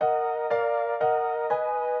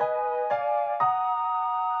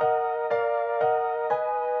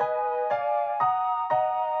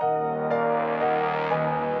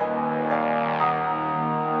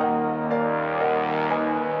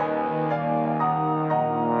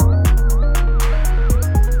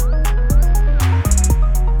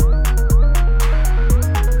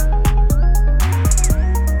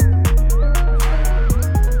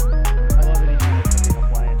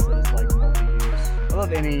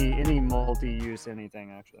any multi-use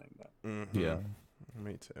anything actually. But Yeah,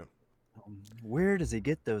 me too. where does he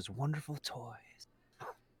get those wonderful toys?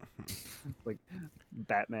 Like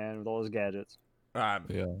Batman with all his gadgets. Yeah,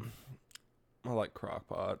 I like crock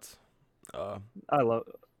pots. I love.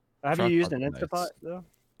 Have you Crock used Pot's an nice. Instapot though?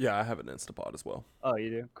 Yeah, I have an Instapot as well. Oh, you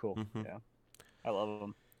do? Cool. Mhm. Yeah, I love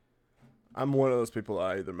them. I'm one of those people that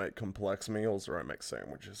I either make complex meals or I make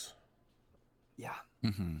sandwiches. Yeah.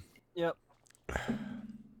 Mm-hmm. Yep.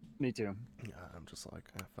 Me too. Yeah, I'm just like,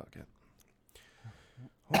 fuck it.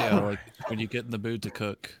 Yeah, like when you get in the mood to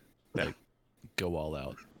cook, like go all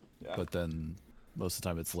out. Yeah. But then most of the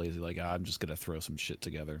time it's lazy. Like I'm just gonna throw some shit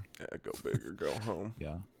together. Yeah, go big or go home.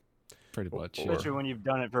 Yeah, pretty much. Or- Yeah. Especially when you've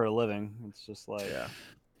done it for a living, it's just like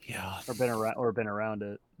Yeah. or been around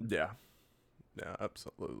it. Yeah,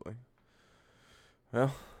 absolutely.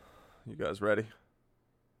 Well, you guys ready?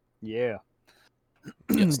 Yeah.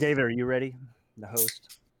 Yes. David, are you ready? The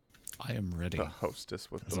host. I am ready. The hostess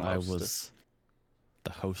with the Because I mostest. was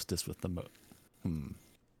the hostess with the I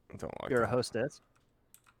don't like You're a that. hostess.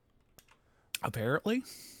 Apparently.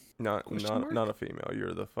 Not Question mark? not a female.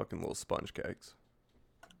 You're the fucking little sponge cakes.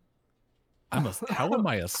 How am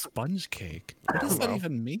I a sponge cake? What does that Well.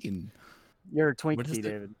 even mean? You're a What is Twinkie, it?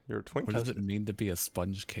 David. You're a Twinkie. What does it mean to be a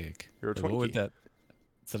sponge cake? You're a Like, what would Twinkie. that?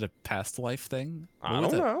 Is that a past life thing? I What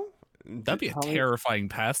would don't that- know. That'd be a How many- terrifying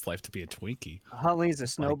past life to be a Twinkie. Huntley's a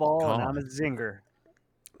snowball and I'm a God. zinger.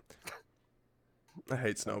 I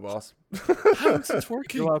hate snowballs. How is this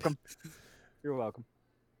working? You're welcome. You're welcome.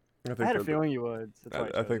 I think I had a they're feeling you would. That's why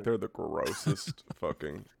I chose think it. they're the grossest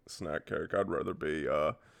fucking snack cake. I'd rather be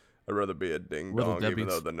a ding Little dong, even Debbie's.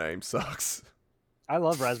 though the name sucks. I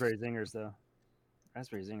love raspberry zingers though.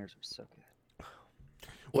 Raspberry zingers are so good.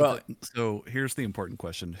 Well- So here's the important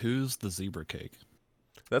question: who's the zebra cake?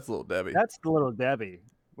 That's Little Debbie. That's the little Debbie.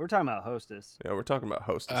 We're talking about Hostess. Yeah, we're talking about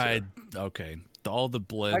hostess. Okay. All the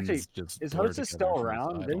blends Actually, just Is blur Hostess together still for me, so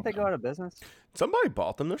around? I Didn't don't they go know. out of business? Somebody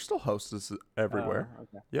bought them. There's still hostess everywhere. Oh,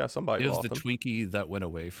 okay. Yeah, somebody It was bought the them. Twinkie that went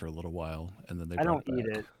away for a little while, and then they. I brought don't eat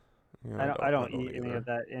back. it. Yeah, I don't eat any either. of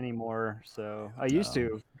that anymore. So I used No.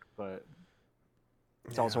 to, but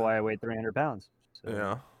it's also why I weigh 300 pounds. So,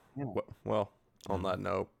 Yeah. you know. Well, on that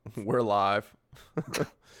note, we're live.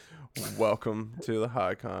 Welcome to the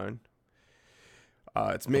High Kind.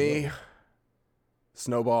 It's me,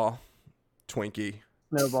 Snowball, Twinkie,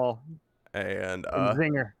 Snowball and and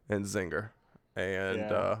zinger. Zinger, and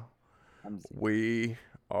Yeah. I'm zinger. we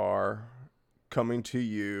are coming to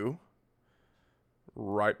you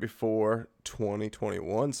right before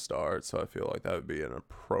 2021 starts. So I feel like that would be an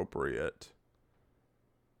appropriate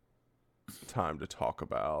time to talk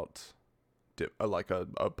about like a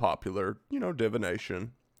popular,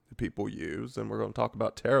 divination that people use, and we're going to talk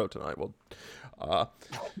about tarot tonight. Well,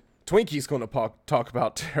 Twinkie's going to talk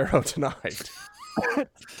about tarot tonight. God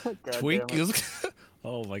damn it. Twinkie is.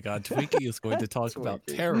 Oh my God! Twinkie is going to talk about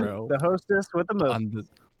Twinkie. tarot The hostess with the most.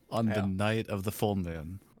 on the Yeah. night of the full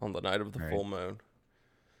moon. On the night of the Right. full moon.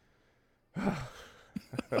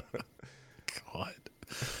 God,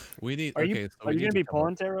 we need. Are okay, you so we are you need gonna to be come up-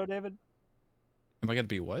 pulling tarot, David? Am I gonna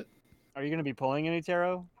be what? Are you gonna be pulling any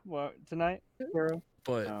tarot tonight? Tarot?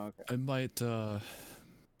 But Oh, okay. I might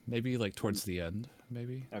maybe like towards the end,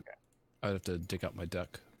 maybe. Okay. I'd have to dig out my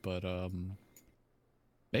deck, but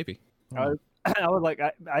maybe. I would like.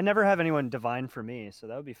 I never have anyone divine for me, so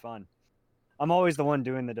that would be fun. I'm always the one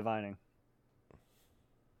doing the divining.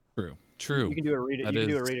 True. You can do a reading. That You can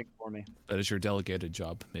do a is- reading for me. That is your delegated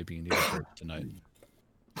job. Maybe you need it for tonight.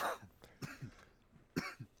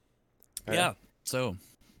 Yeah. So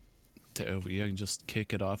we can just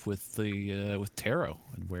kick it off with the with tarot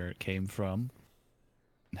and where it came from,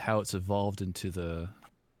 and how it's evolved into the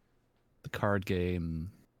card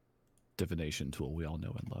game divination tool we all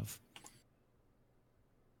know and love.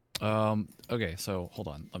 Okay, so hold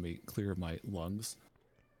on. Let me clear my lungs.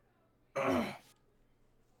 I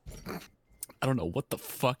don't know what the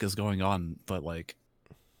fuck is going on, but like,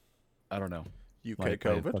 I don't know. UK My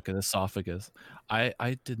COVID? fucking esophagus.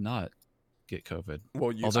 I did not get COVID.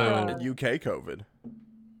 Well, you Although- UK COVID.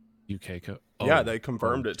 UK COVID. Yeah, they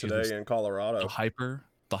confirmed it today Jesus. in Colorado. The hyper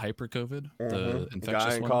COVID, the Mhm. infectious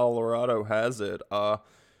Guy in one. Colorado has it.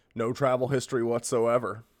 No travel history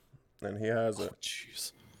whatsoever, and he has Oh, it.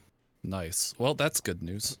 jeez. Nice. Well, that's good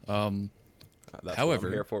news. That's what however-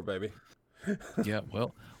 I'm here for, baby. Yeah.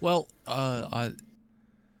 Well.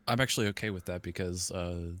 I'm actually okay with that because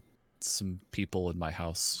some people in my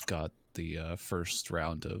house got the first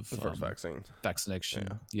round of The first vaccine.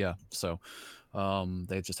 vaccination. Yeah. Yeah. So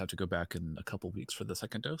they just have to go back in a couple weeks for the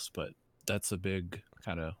second dose, but that's a big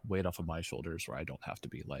kind of weight off of my shoulders where I don't have to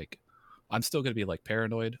be like I'm still gonna be like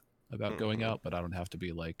paranoid about going out, but I don't have to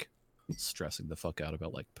be like stressing the fuck out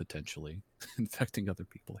about like potentially infecting other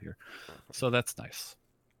people here. So that's nice.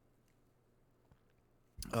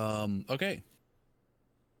 Okay.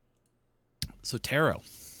 So tarot.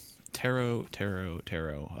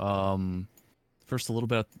 First a little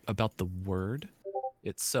bit about the word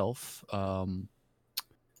itself.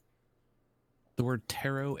 The word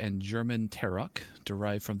tarot and German Tarok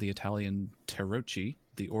derive from the Italian tarocchi,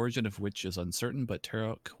 the origin of which is uncertain, but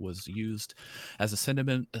tarot was used as a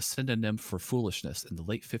synonym for foolishness in the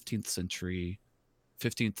late 15th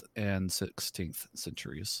and 16th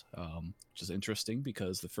centuries, which is interesting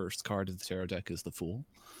because the first card of the tarot deck is the Fool.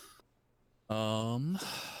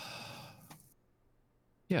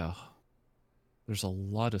 Yeah. There's a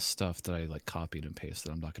lot of stuff that I like copied and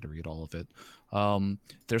pasted. I'm not going to read all of it.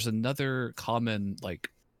 There's another common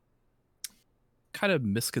like kind of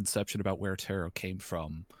misconception about where tarot came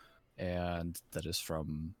from, and that is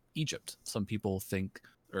from Egypt. Some people think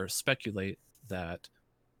or speculate that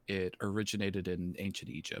it originated in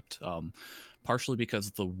ancient Egypt, partially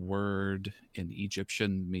because the word in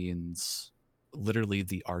Egyptian means literally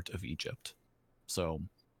the art of Egypt. So,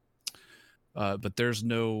 but there's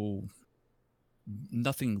nothing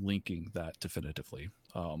linking that definitively.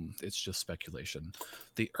 It's just speculation.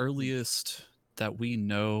 The earliest that we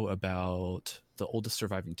know about the oldest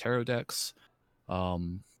surviving tarot decks, or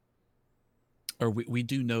we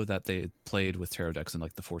do know that they played with tarot decks in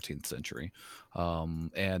like the 14th century,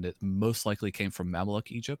 and it most likely came from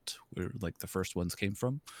Mamluk Egypt, where like the first ones came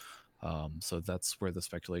from. So that's where the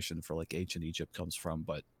speculation for like ancient Egypt comes from.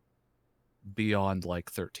 But beyond like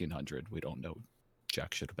 1300, we don't know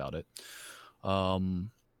jack shit about it.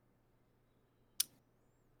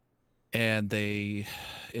 And they,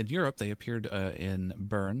 in Europe, they appeared in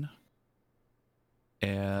Bern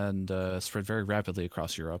and spread very rapidly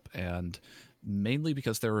across Europe, and mainly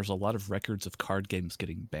because there was a lot of records of card games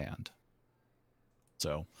getting banned.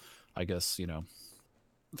 So, I guess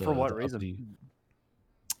For what reason?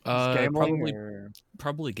 Probably or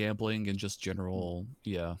probably gambling and just general,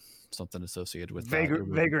 something associated with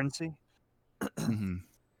vagrancy. Mhm.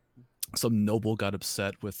 Some noble got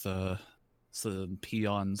upset with some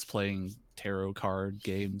peons playing tarot card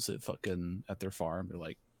games at their farm. They're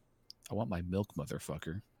like, I want my milk,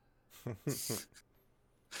 motherfucker. He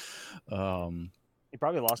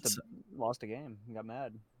probably lost a game. He got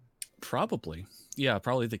mad. Probably. Yeah,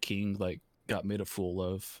 probably the king like got made a fool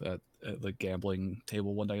of at the gambling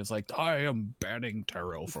table one day. He's like, I am banning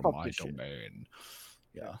tarot from Fuck my this shit. domain.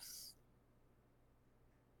 Yeah.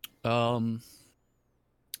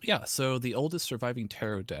 Yeah, so the oldest surviving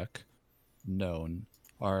tarot deck known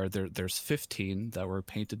are there's 15 that were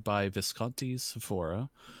painted by Visconti Sforza,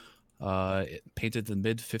 painted in the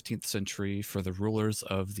mid 15th century for the rulers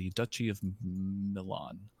of the Duchy of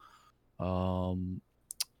Milan.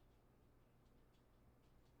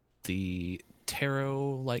 The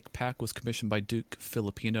tarot-like pack was commissioned by Duke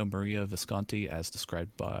Filippino Maria Visconti, as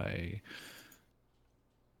described by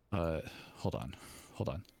hold on.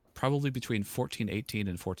 Probably between 1418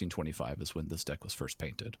 and 1425 is when this deck was first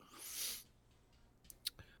painted.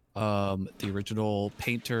 The original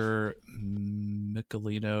painter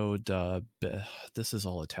Michelino da this is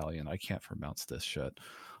all Italian. I can't pronounce this shit.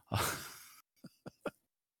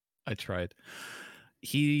 I tried.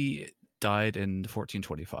 He died in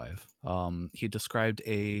 1425. He described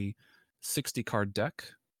a 60 card deck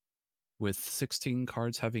with 16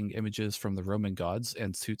 cards having images from the Roman gods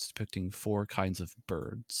and suits depicting 4 kinds of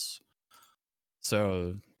birds.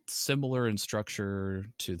 So similar in structure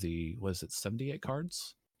to the, was it 78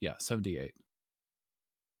 cards? Yeah, 78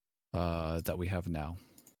 that we have now.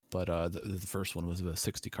 But the first one was a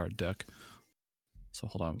 60 card deck. So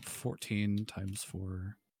hold on, 14 times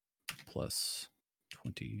 4 plus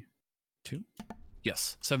 22.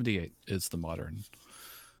 Yes, 78 is the modern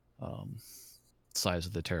size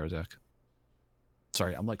of the tarot deck.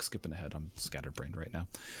 Sorry, I'm like skipping ahead. I'm scatterbrained right now.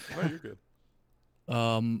 Oh, you're good.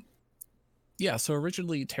 Yeah, so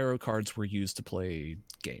originally tarot cards were used to play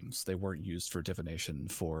games. They weren't used for divination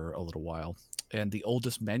for a little while. And the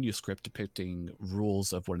oldest manuscript depicting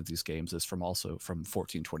rules of one of these games is from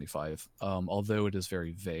 1425. Although it is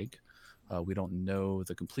very vague, we don't know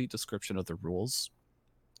the complete description of the rules.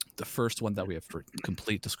 The first one that we have for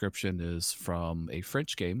complete description is from a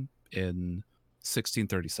French game in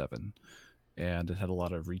 1637, and it had a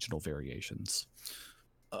lot of regional variations.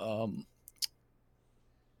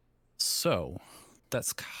 So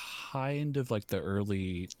that's kind of like the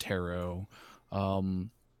early tarot.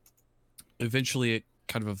 Eventually it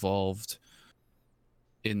kind of evolved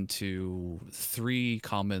into 3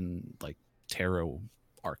 common like tarot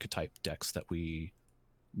archetype decks that we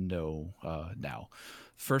know now.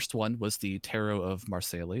 First one was the Tarot of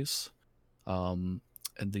Marseilles.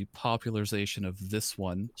 And the popularization of this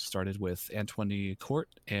one started with Antoine Court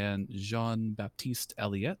and Jean-Baptiste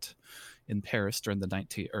Alliette in Paris during the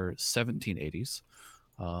 1780s.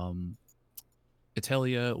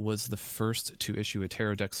 Italia was the first to issue a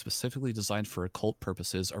tarot deck specifically designed for occult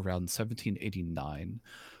purposes around 1789.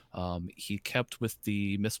 He kept with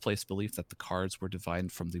the misplaced belief that the cards were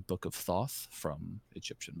divined from the Book of Thoth from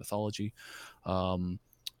Egyptian mythology.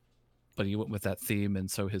 But he went with that theme,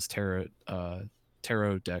 and so his tarot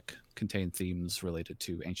deck contained themes related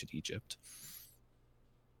to ancient Egypt.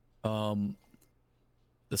 The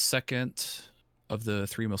second of the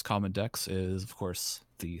three most common decks is, of course,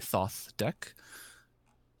 the Thoth deck,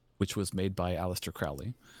 which was made by Aleister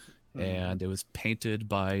Crowley. And it was painted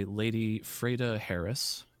by Lady Freda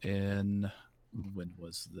Harris in, when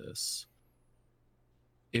was this?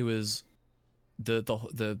 It was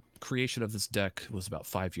the creation of this deck was about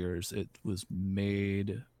 5 years. It was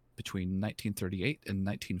made between 1938 and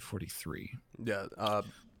 1943. Yeah, I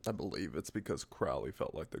believe it's because Crowley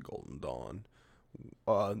felt like the Golden Dawn,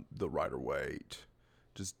 the Rider-Waite,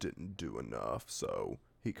 just didn't do enough, so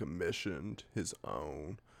he commissioned his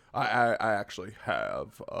own. I actually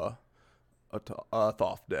have a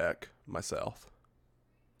Thoth deck myself.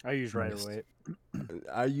 I use Rider-Waite.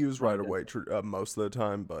 I use Rider-Waite most of the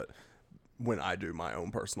time, but when I do my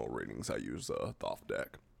own personal readings, I use a Thoth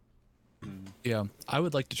deck. Yeah, I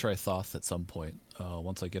would like to try Thoth at some point,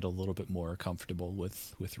 once I get a little bit more comfortable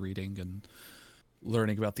with reading and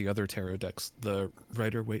learning about the other tarot decks, the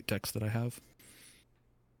Rider-Waite decks that I have.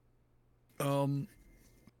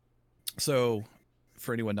 So,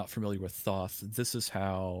 for anyone not familiar with Thoth, this is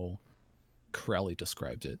how Crowley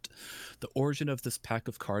described it. The origin of this pack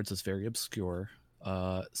of cards is very obscure.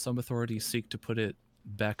 Some authorities seek to put it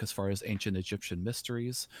back as far as ancient Egyptian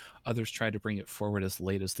mysteries. Others try to bring it forward as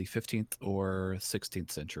late as the 15th or 16th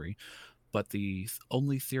century. But the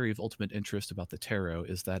only theory of ultimate interest about the tarot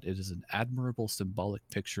is that it is an admirable symbolic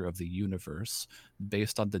picture of the universe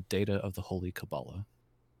based on the data of the Holy Kabbalah.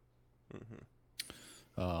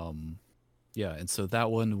 Yeah, and so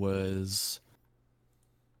that one was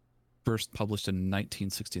first published in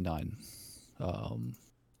 1969.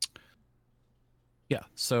 Yeah,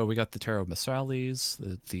 so we got the Tarot of Marseilles,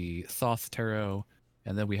 the Thoth Tarot,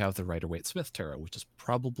 and then we have the Rider-Waite-Smith Tarot, which is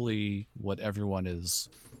probably what everyone is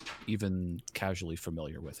even casually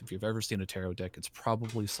familiar with. If you've ever seen a tarot deck, it's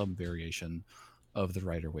probably some variation of the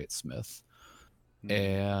Rider-Waite-Smith.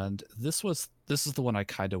 And this is the one I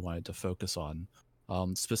kind of wanted to focus on,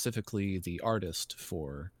 specifically the artist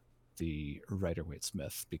for the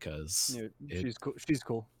Rider-Waite-Smith, because she's cool. She's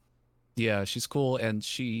cool. Yeah, she's cool, and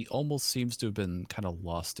she almost seems to have been kind of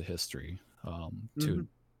lost to history. To,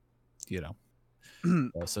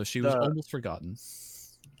 so she was almost forgotten.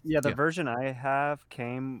 Yeah, the version I have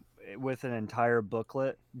came with an entire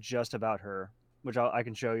booklet just about her, which I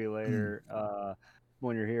can show you later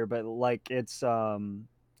when you're here. But like, it's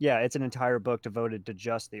it's an entire book devoted to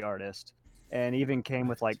just the artist, and even came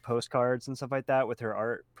with like postcards and stuff like that with her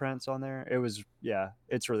art prints on there. It was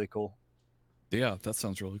it's really cool. Yeah, that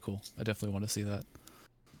sounds really cool. I definitely want to see that.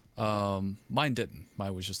 Mine didn't.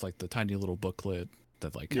 Mine was just like the tiny little booklet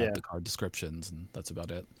that like had the card descriptions, and that's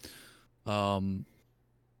about it.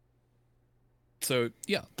 So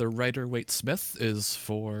yeah, the Rider-Waite-Smith is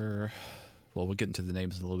for, well, we'll get into the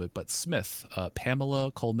names in a little bit, but Smith, Pamela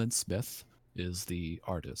Coleman Smith is the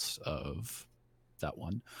artist of that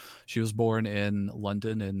one. She was born in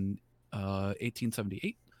London in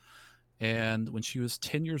 1878. And when she was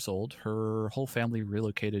 10 years old, her whole family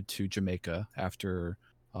relocated to Jamaica after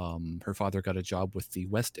her father got a job with the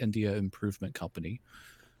West India Improvement Company,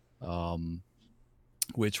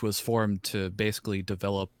 which was formed to basically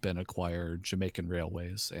develop and acquire Jamaican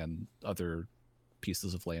railways and other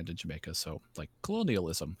pieces of land in Jamaica. So like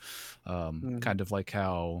colonialism, kind of like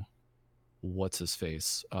how, what's his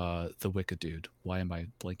face? The Wicked dude. Why am I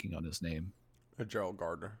blanking on his name? Gerald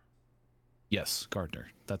Gardner. Yes, Gardner.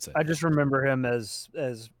 That's it. I just remember him as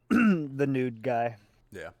the nude guy.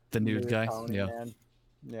 Yeah. The nude guy. Yeah. Man.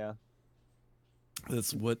 Yeah.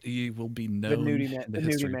 That's what he will be known. The nudie man. The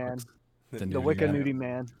nudie man. The Wicca nudie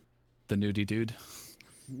man. The nudie dude.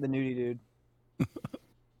 The nudie dude.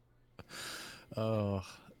 Oh.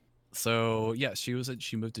 So yeah, she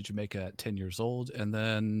moved to Jamaica at 10 years old, and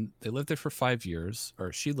then they lived there for 5 years,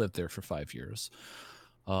 or she lived there for 5 years.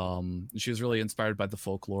 She was really inspired by the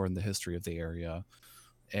folklore and the history of the area,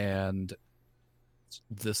 and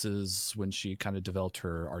this is when she kind of developed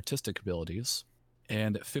her artistic abilities.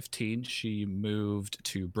 And at 15, she moved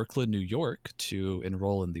to Brooklyn, New York to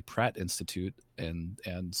enroll in the Pratt Institute and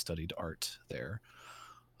studied art there.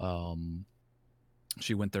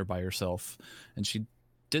 She went there by herself, and she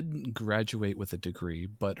didn't graduate with a degree,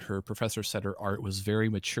 but her professor said her art was very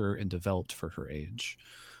mature and developed for her age.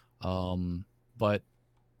 But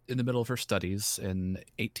in the middle of her studies in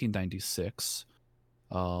 1896,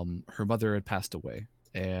 her mother had passed away,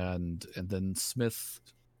 and then Smith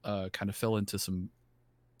kind of fell into some.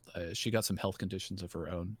 She got some health conditions of her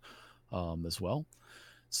own as well,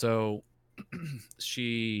 so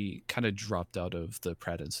she kind of dropped out of the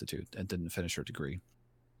Pratt Institute and didn't finish her degree.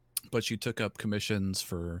 But she took up commissions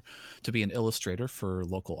to be an illustrator for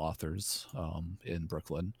local authors in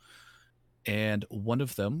Brooklyn, and one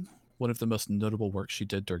of the most notable works she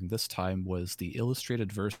did during this time was the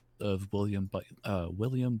illustrated verse of William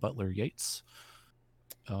Butler Yeats.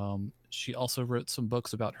 She also wrote some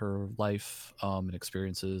books about her life and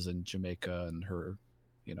experiences in Jamaica and her,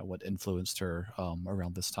 what influenced her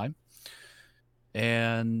around this time.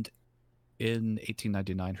 And in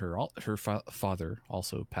 1899, her father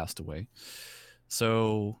also passed away.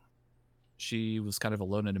 So she was kind of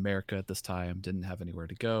alone in America at this time, didn't have anywhere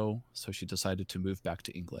to go. So she decided to move back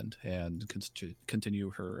to England and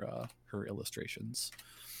continue her illustrations.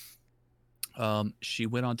 She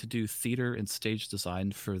went on to do theater and stage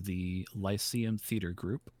design for the Lyceum Theater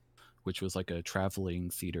Group, which was like a traveling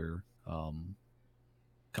theater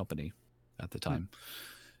company at the time.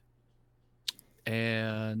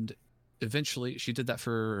 And eventually she did that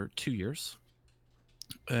for 2 years.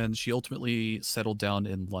 And she ultimately settled down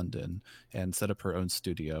in London and set up her own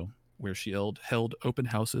studio where she held open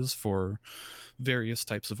houses for various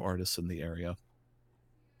types of artists in the area.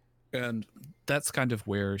 And that's kind of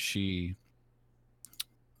where she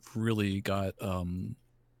really got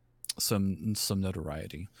some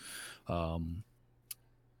notoriety,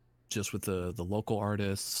 just with the local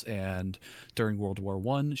artists. And during World War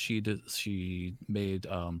I, she made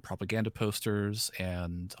propaganda posters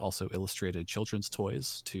and also illustrated children's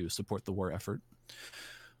toys to support the war effort.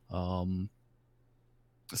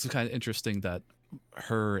 This is kind of interesting that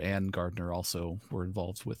her and Gardner also were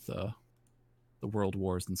involved with the world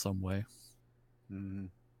wars in some way.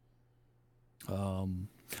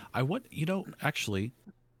 Actually,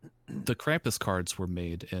 the Krampus cards were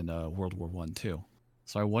made in World War I too.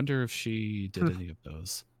 So I wonder if she did any of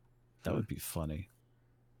those. That would be funny.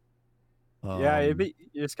 Yeah,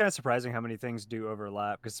 it's kind of surprising how many things do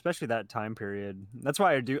overlap, because especially that time period. That's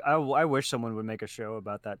why I wish someone would make a show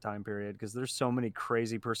about that time period, because there's so many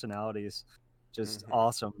crazy personalities, just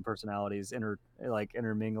awesome personalities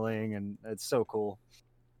intermingling, and it's so cool.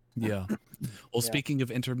 Yeah. Well, speaking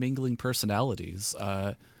of intermingling personalities,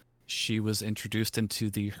 she was introduced into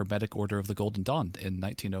the Hermetic Order of the Golden Dawn in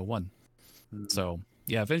 1901. So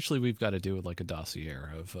yeah, eventually we've got to do like a dossier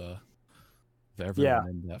of everyone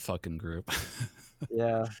in that fucking group.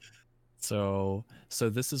 Yeah. So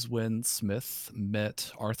this is when Smith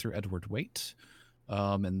met Arthur Edward Waite,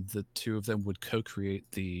 and the two of them would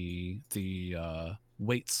co-create the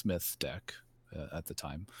Waite-Smith deck at the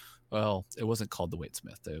time. Well, it wasn't called the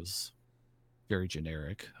Waite-Smith. It was very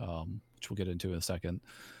generic, which we'll get into in a second.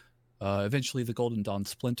 Eventually, the Golden Dawn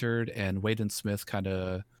splintered, and Waite and Smith kind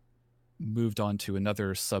of moved on to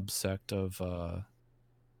another subsect of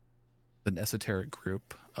an esoteric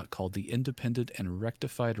group called the Independent and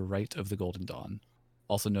Rectified Rite of the Golden Dawn,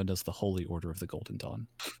 also known as the Holy Order of the Golden Dawn.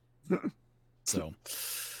 So,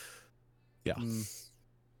 yeah.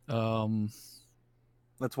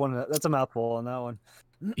 That's a mouthful on that one.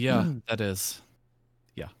 Yeah, that is.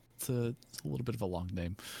 Yeah, it's a little bit of a long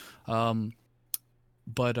name.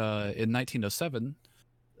 But in 1907,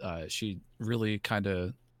 she really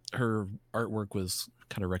her artwork was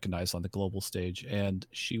kind of recognized on the global stage, and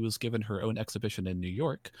she was given her own exhibition in New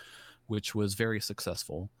York, which was very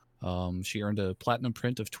successful. She earned a platinum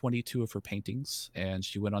print of 22 of her paintings, and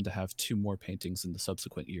she went on to have 2 more paintings in the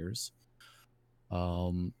subsequent years.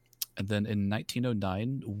 And then in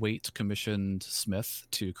 1909, Waite commissioned Smith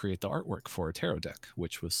to create the artwork for a tarot deck,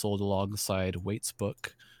 which was sold alongside Waite's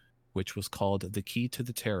book, which was called The Key to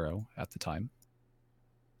the Tarot at the time.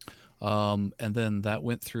 And then that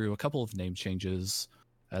went through a couple of name changes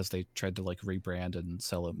as they tried to rebrand and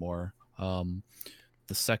sell it more.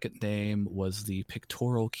 The second name was the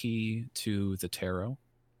Pictorial Key to the Tarot.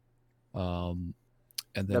 And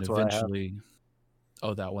then That's eventually,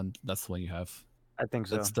 that one, that's the one you have. I think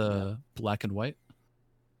so. That's the black and white?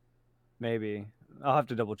 Maybe. I'll have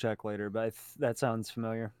to double check later, but that sounds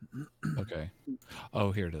familiar. Okay.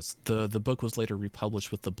 Oh, here it is. The book was later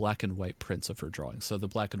republished with the black and white prints of her drawings. So the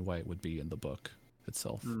black and white would be in the book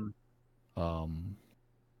itself. Um,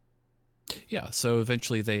 yeah, so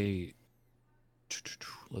eventually they,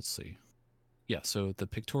 let's see. Yeah, so the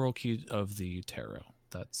pictorial key of the tarot,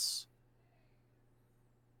 that's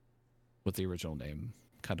what the original name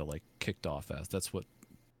kind of like kicked off as. That's what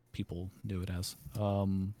people knew it as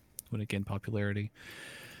when it gained popularity.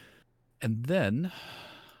 And then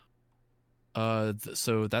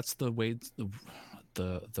so that's the way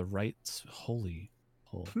the rights holy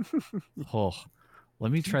oh, oh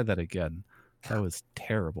let me try that again. That was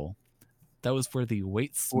terrible. That was where the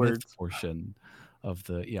Waite Smith Words. portion of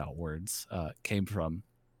the words came from.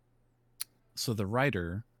 So the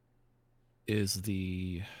writer is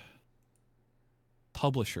the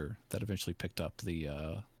publisher that eventually picked up the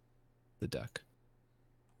deck.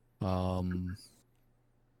 Hold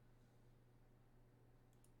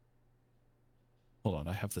on,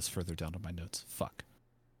 I have this further down in my notes. Fuck.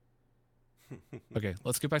 Okay,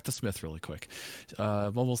 let's get back to Smith really quick.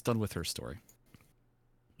 I'm almost done with her story.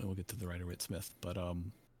 And we'll get to the Rider-Waite Smith. But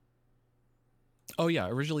oh yeah,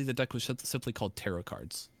 originally the deck was simply called Tarot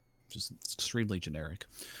Cards, which is extremely generic.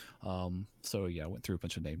 So yeah, went through a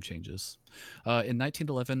bunch of name changes. In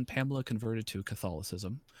 1911, Pamela converted to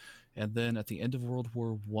Catholicism, and then at the end of World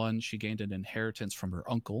War I, she gained an inheritance from her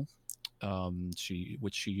uncle,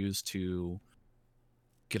 which she used to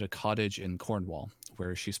get a cottage in Cornwall,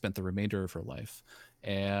 where she spent the remainder of her life.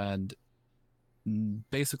 And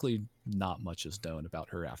basically, not much is known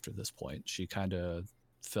about her after this point. She kind of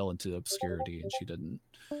fell into obscurity, and she didn't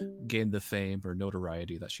gain the fame or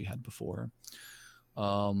notoriety that she had before.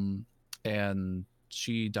 And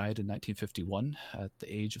she died in 1951 at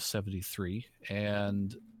the age of 73,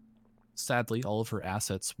 and sadly, all of her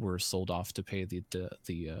assets were sold off to pay the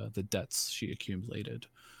debts she accumulated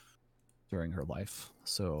during her life.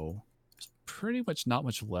 So there's pretty much not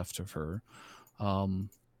much left of her.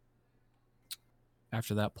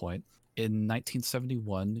 After that point, in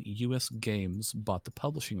 1971, U.S. Games bought the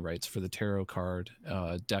publishing rights for the tarot card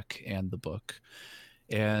deck and the book,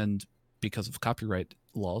 and because of copyright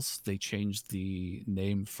laws, they changed the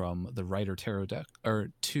name from the Rider Tarot deck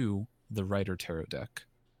to the Rider Tarot deck,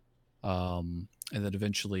 and then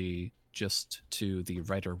eventually just to the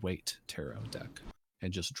Rider-Waite Tarot deck,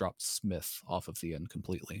 and just dropped Smith off of the end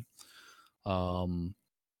completely. And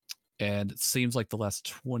it seems like the last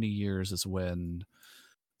 20 years is when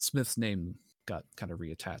Smith's name got kind of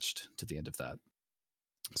reattached to the end of that.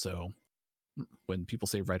 So when people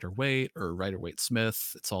say Rider-Waite or Rider-Waite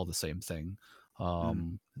Smith, it's all the same thing.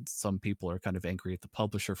 Some people are kind of angry at the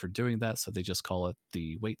publisher for doing that, so they just call it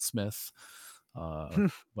the Waite Smith,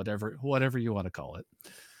 whatever you want to call it.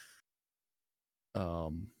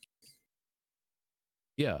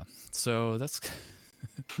 Yeah, so that's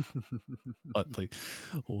like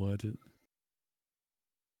what is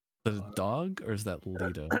the dog, or is that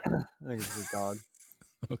Lita? I think it's the dog.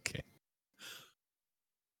 Okay.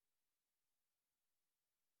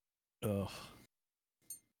 Oh.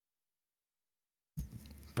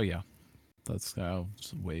 But yeah, I'll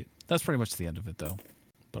just wait. That's pretty much the end of it, though.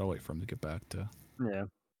 But I'll wait for him to get back to. Yeah,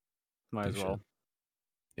 might as well.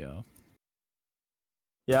 Shit. Yeah.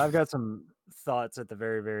 Yeah, I've got some thoughts at the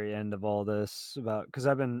very, very end of all this about, because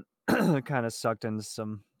I've been kind of sucked into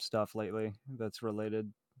some stuff lately that's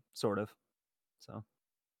related, sort of. So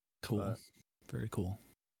cool. Very cool.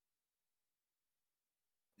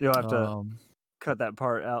 You'll have to cut that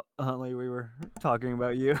part out, Huntley. We were talking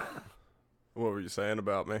about you. What were you saying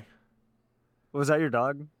about me? Was that your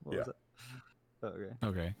dog? What Yeah. was it? Oh, okay.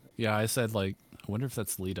 Okay. Yeah, I said, like, I wonder if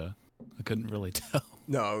that's Lita. I couldn't really tell.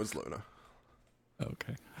 No, it was Luna.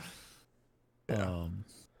 Okay. Yeah.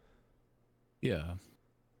 Yeah.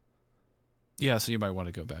 Yeah, so you might want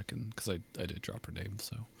to go back and, because I did drop her name,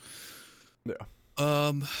 so. Yeah.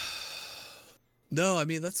 No, I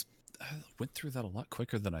mean, I went through that a lot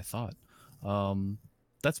quicker than I thought.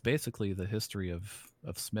 That's basically the history of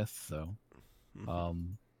Smith, though.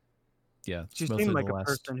 Yeah, she seemed like a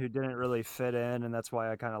person who didn't really fit in, and that's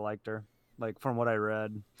why I kind of liked her, like from what I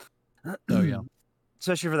read. Oh yeah,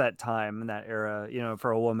 especially for that time and that era, you know,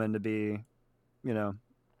 for a woman to be, you know,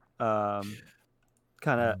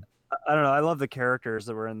 kind of. I don't know. I love the characters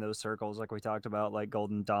that were in those circles, like we talked about, like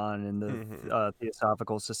Golden Dawn and the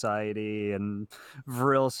Theosophical Society and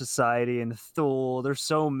Vril Society and Thule. There's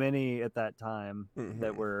so many at that time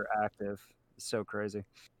that were active. It's so crazy.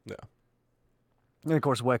 Yeah. And of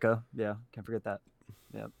course, Wicca. Yeah, can't forget that.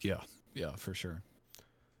 Yeah. Yeah, for sure.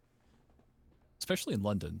 Especially in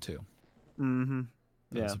London too.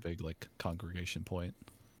 That was a big like congregation point.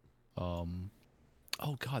 Oh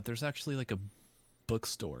God, there's actually like a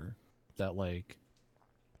bookstore that like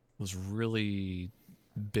was really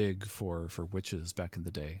big for witches back in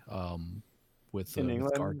the day. With In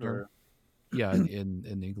England, Gardner. or? Yeah,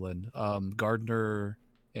 in England. Gardner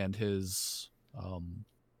and his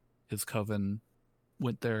coven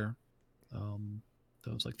went there.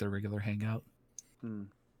 That was like their regular hangout.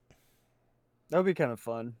 That would be kind of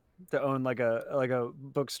fun to own like a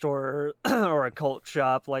bookstore or a cult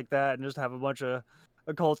shop like that, and just have a bunch of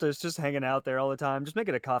occultists just hanging out there all the time. Just make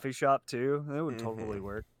it a coffee shop too. That would totally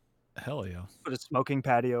work. Hell yeah. Put a smoking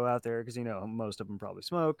patio out there because most of them probably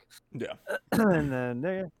smoke. Yeah. And then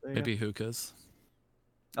there you Maybe hookahs.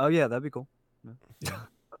 go. Oh yeah, that'd be cool. Yeah.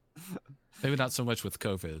 Maybe not so much with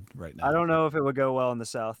COVID right now. I don't know if it would go well in the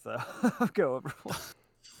South though. Go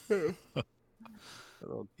over.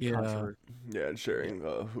 Yeah. Yeah, and sharing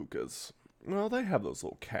hookahs. Well, they have those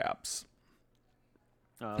little caps.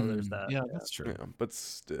 Oh, there's that. Yeah, that's true. Yeah, but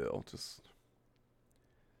still, just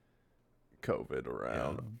COVID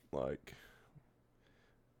around. Like,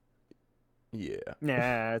 yeah.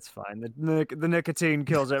 Nah, it's fine. The nicotine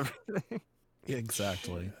kills everything,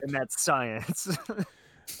 Exactly. and that's science.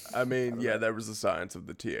 I mean, yeah, there was the science of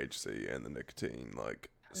the THC and the nicotine, like,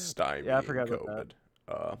 stymieing Yeah, I forgot about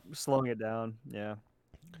COVID. Slowing it down, yeah,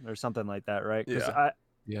 or something like that, right? 'Cause Yeah.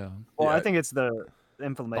 Yeah. I Yeah. think it's the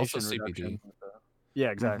inflammation Also reduction. CBD.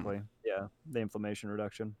 Yeah, exactly. Yeah, the inflammation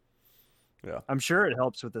reduction. Yeah. I'm sure it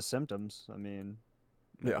helps with the symptoms. I mean,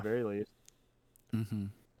 at Yeah. the very least. Mm-hmm.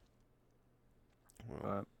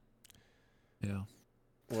 Well, Yeah.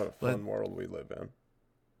 what a fun world we live in.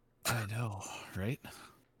 I know, right?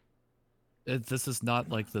 This is not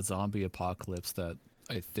like the zombie apocalypse that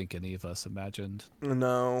I think any of us imagined.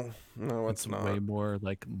 No, it's not. Way more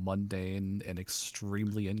like mundane and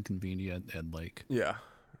extremely inconvenient and like Yeah.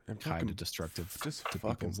 And kind fucking of destructive just to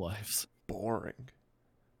fucking people's lives. boring.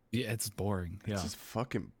 Yeah, it's boring. It's Yeah. just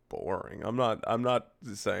fucking boring. I'm not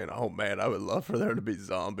just saying, oh man, I would love for there to be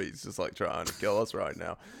zombies just like trying to kill us right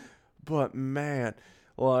now. But man,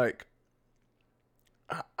 like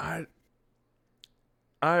I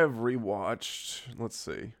have rewatched, let's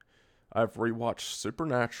see. I've rewatched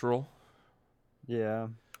Supernatural. Yeah,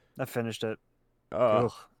 I finished it.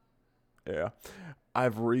 Yeah.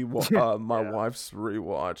 I've rewatched my Yeah. wife's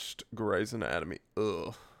rewatched Grey's Anatomy.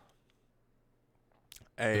 Ugh.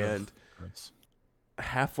 And Gross.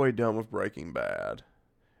 halfway done with Breaking Bad,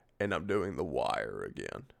 and I'm doing The Wire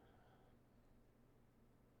again.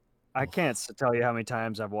 I can't tell you how many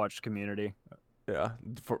times I've watched Community. Yeah,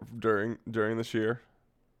 during this year.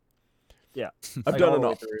 Yeah, I've like, done all the way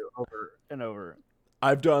enough. through, over and over.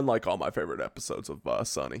 I've done like all my favorite episodes of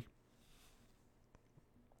Sunny.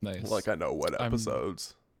 Nice. Like I know what I'm-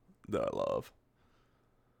 episodes that I love.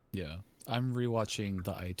 Yeah. I'm rewatching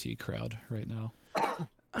The IT Crowd right now.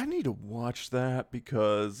 I need to watch that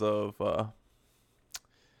because of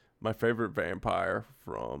my favorite vampire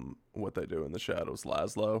from What They Do in the Shadows,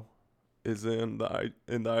 Laszlo, is in the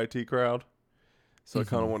IT Crowd. So I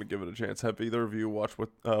kind of want to give it a chance. Have either of you watched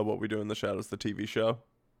What We Do in the Shadows, the TV show?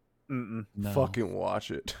 Mm-mm. No. Fucking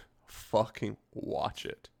watch it. Fucking watch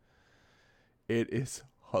it. It is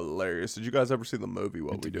hilarious. Did you guys ever see the movie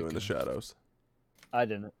What It We did Do be in the good. Shadows? I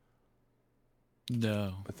didn't.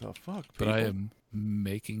 No. What the fuck, But I people? am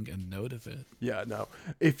making a note of it. Yeah, no.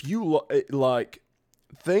 If you like,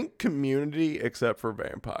 think Community except for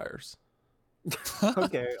vampires.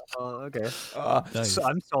 Okay. Okay. Nice. So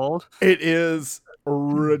I'm sold. It is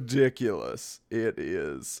ridiculous. It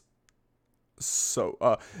is so.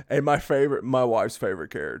 And my wife's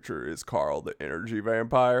favorite character is Carl, the energy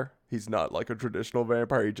vampire. He's not like a traditional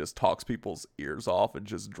vampire. He just talks people's ears off and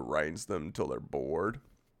just drains them until they're bored.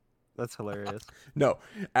 That's hilarious. No,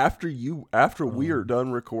 after we are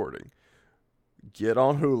done recording, get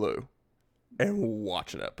on Hulu and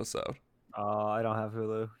watch an episode. I don't have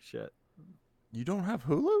Hulu. Shit. You don't have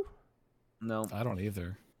Hulu? No. I don't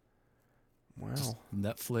either. Wow.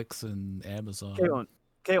 Netflix and Amazon.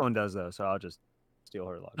 Caitlin does though, so I'll just steal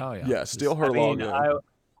her login. Oh yeah. Yeah, steal her I mean, login.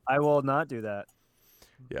 I will not do that.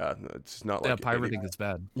 Yeah, it's not Yeah, like pirating is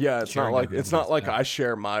bad. Yeah, it's not Sharing like everything it's not is like bad. I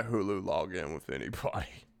share my Hulu login with anybody.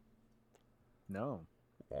 No.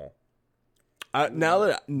 Now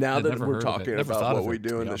that I've we're never heard of it. talking Never about thought What of We it, to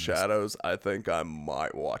Do be in the honest. Shadows, I think I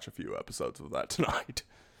might watch a few episodes of that tonight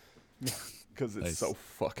because it's Nice. so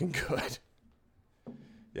fucking good.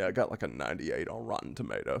 Yeah, I got like a 98 on Rotten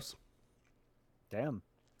Tomatoes. Damn.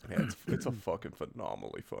 Yeah, it's a fucking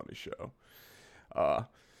phenomenally funny show.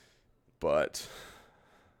 But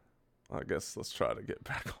I guess let's try to get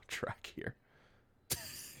back on track here.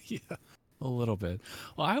 Yeah. A little bit.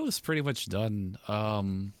 Well, I was pretty much done.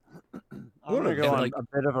 I'm gonna go and, on like- a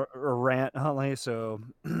bit of a rant, Huntley. So,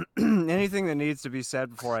 in anything that needs to be said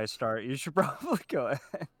before I start, you should probably go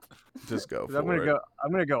ahead. Just go 'Cause for it.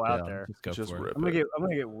 I'm gonna go out Yeah, there. just go Just for it. rip I'm it.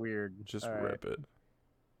 gonna get weird. Just All right. rip it.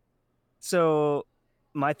 So,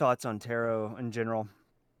 my thoughts on tarot in general.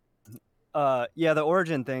 Yeah, the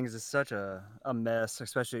origin things is such a mess,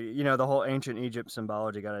 especially the whole ancient Egypt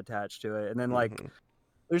symbology got attached to it, and then like Mhm.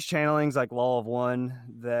 there's channelings like Law of One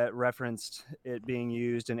that referenced it being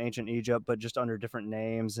used in ancient Egypt, but just under different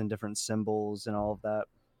names and different symbols and all of that.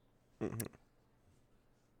 Mhm.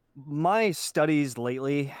 My studies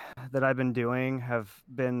lately that I've been doing have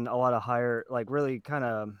been a lot of higher, like really kind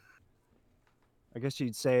of, I guess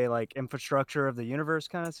you'd say like infrastructure of the universe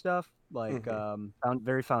kind of stuff, like Mhm.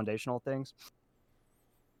 very foundational things.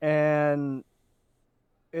 And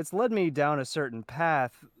it's led me down a certain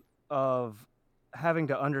path of having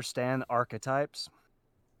to understand archetypes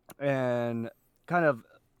and kind of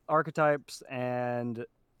archetypes and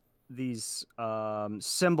these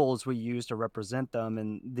symbols we use to represent them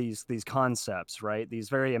and these concepts, right? These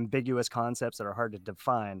very ambiguous concepts that are hard to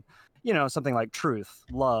define. Something like truth,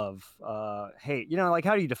 love, hate. Like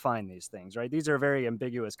how do you define these things, right? These are very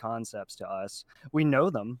ambiguous concepts to us. We know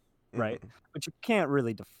them, right? Mhm. But you can't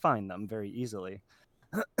really define them very easily.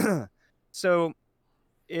 So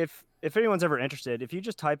if anyone's ever interested, if you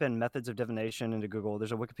just type in methods of divination into Google,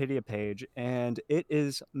 there's a Wikipedia page and it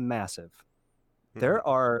is massive. Mhm. There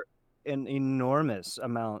are an enormous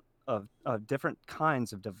amount of different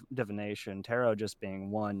kinds of divination, tarot just being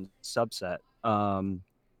one subset.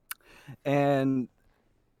 And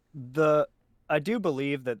the I do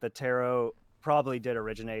believe that the tarot probably did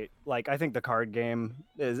originate. Like I think the card game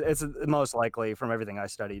is it's most likely from everything I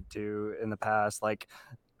studied too in the past. Like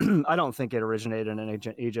I don't think it originated in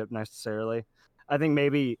ancient Egypt necessarily. I think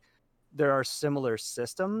maybe there are similar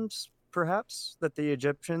systems perhaps that the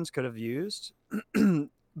Egyptians could have used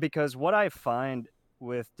because what I find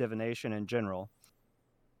with divination in general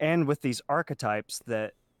and with these archetypes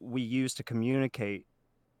that we use to communicate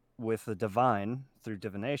with the divine through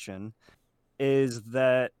divination is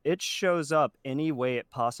that it shows up any way it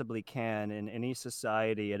possibly can in any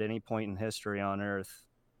society at any point in history on earth.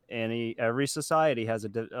 Every society has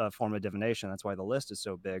a form of divination. That's why the list is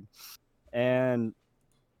so big. And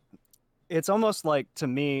it's almost like, to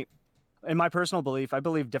me, in my personal belief, I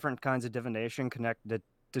believe different kinds of divination connect to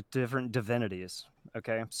different divinities.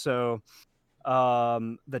 Okay, so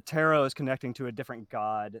the tarot is connecting to a different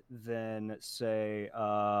god than, say,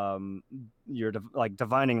 your like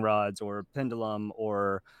divining rods or pendulum,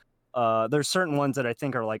 or there's certain ones that I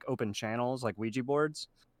think are like open channels, like Ouija boards,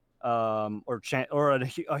 or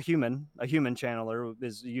a human channeler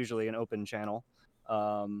is usually an open channel.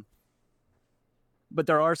 Um, but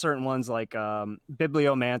there are certain ones like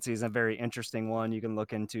bibliomancy is a very interesting one you can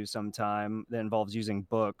look into sometime that involves using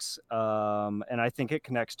books, and I think it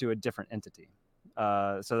connects to a different entity.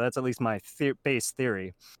 So that's at least my base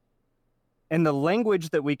theory. And the language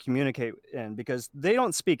that we communicate in, because they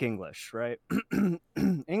don't speak English, right?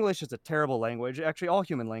 English is a terrible language. Actually, all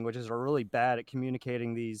human languages are really bad at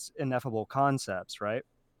communicating these ineffable concepts, right?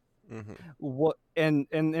 Mhm. What and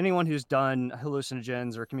anyone who's done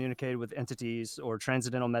hallucinogens or communicated with entities or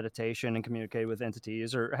transcendental meditation and communicated with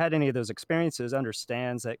entities or had any of those experiences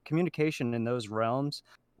understands that communication in those realms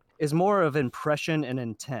is more of impression and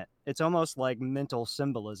intent. It's almost like mental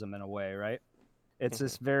symbolism in a way, right? It's Mhm.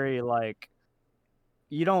 this very like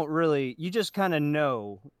you just kind of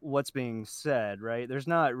know what's being said, right? There's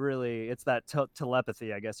not really, it's that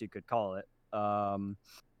telepathy, I guess you could call it.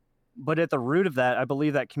 But at the root of that, I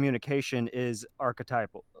believe that communication is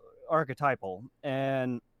archetypal,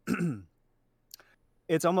 and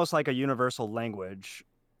it's almost like a universal language.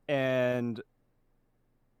 And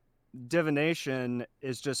divination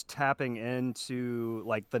is just tapping into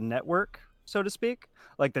like the network, so to speak,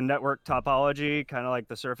 like the network topology, kind of like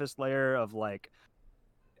the surface layer of like,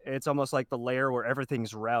 it's almost like the layer where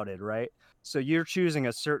everything's routed, right? So you're choosing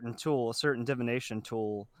a certain tool, a certain divination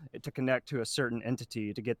tool, to connect to a certain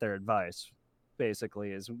entity to get their advice,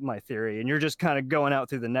 basically, is my theory. And you're just kind of going out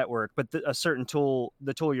through the network, but a certain tool,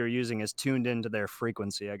 the tool you're using is tuned into their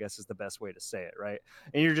frequency, I guess is the best way to say it, right?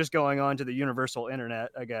 And you're just going on to the universal internet,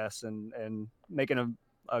 I guess, and making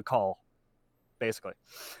a call, basically,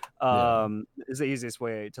 Yeah. is the easiest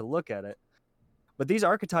way to look at it. But these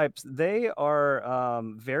archetypes, they are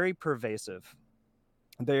very pervasive.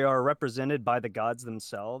 They are represented by the gods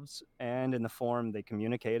themselves and in the form they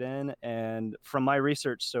communicate in. And from my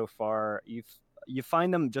research so far, you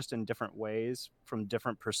find them just in different ways from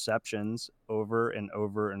different perceptions over and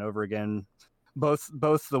over and over again. Both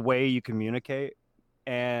the way you communicate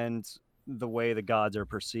and the way the gods are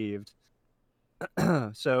perceived.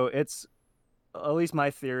 So at least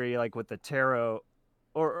my theory, like with the tarot,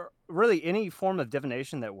 or really any form of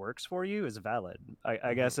divination that works for you is valid.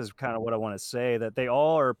 I guess is kind of what I want to say, that they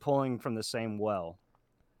all are pulling from the same well.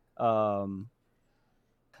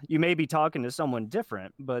 You may be talking to someone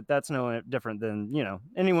different, but that's no different than,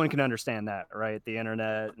 anyone can understand that, right? The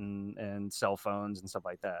internet and cell phones and stuff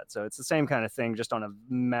like that. So it's the same kind of thing, just on a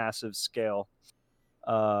massive scale.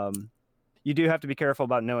 You do have to be careful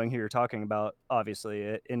about knowing who you're talking about, obviously,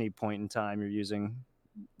 at any point in time you're using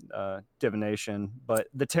divination. But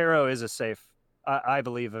the tarot is I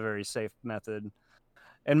believe, a very safe method.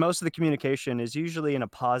 And most of the communication is usually in a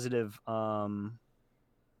positive, kind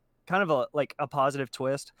of a positive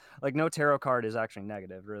twist. Like no tarot card is actually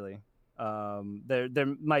negative, really.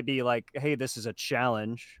 There might be like, hey, this is a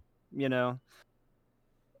challenge, and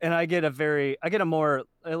I get a more,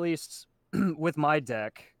 at least with my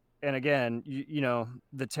deck. And again,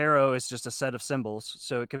 the tarot is just a set of symbols,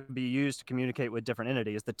 so it can be used to communicate with different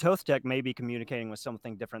entities. The Toth deck may be communicating with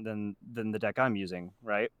something different than the deck I'm using,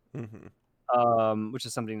 right? Which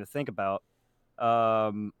is something to think about.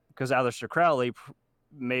 Because Aleister Crowley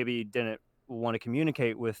maybe didn't want to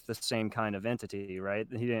communicate with the same kind of entity, right?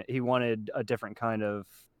 He wanted a different kind of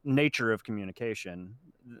nature of communication,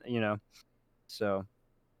 So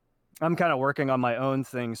I'm kind of working on my own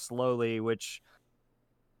thing slowly, which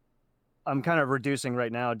I'm kind of reducing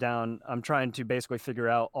right now down. I'm trying to basically figure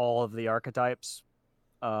out all of the archetypes,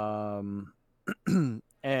 and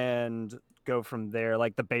go from there,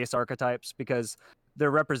 like the base archetypes, because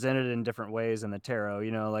they're represented in different ways in the tarot,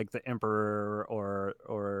 like the emperor or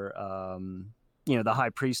the high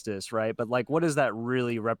priestess, right? But like, what does that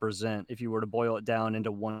really represent if you were to boil it down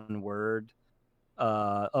into one word,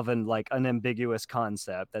 of an ambiguous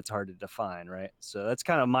concept that's hard to define, right? So that's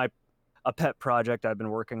kind of a pet project I've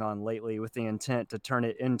been working on lately, with the intent to turn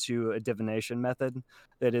it into a divination method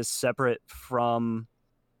that is separate from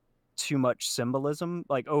too much symbolism,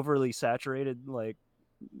 like overly saturated. Like,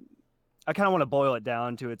 I kind of want to boil it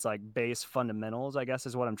down to its like base fundamentals, I guess,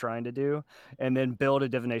 is what I'm trying to do, and then build a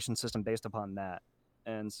divination system based upon that.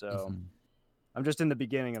 And so I'm just in the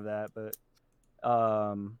beginning of that, but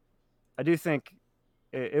I do think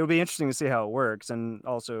it'll be interesting to see how it works, and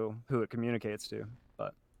also who it communicates to.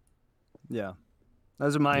 But yeah,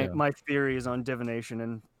 those are my theories on divination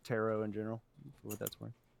and tarot in general, for what that's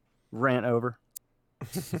worth. Rant over.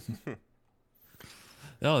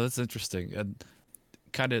 Oh, that's interesting. And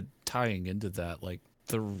kind of tying into that, like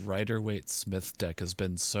the Rider-Waite-Smith deck has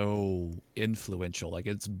been so influential. Like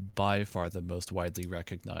it's by far the most widely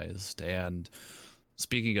recognized. And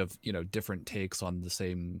speaking of, different takes on the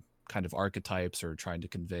same kind of archetypes or trying to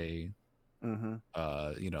convey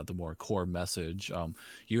the more core message,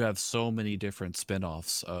 you have so many different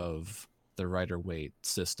spin-offs of the Rider-Waite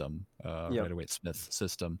system, Rider-Waite-Smith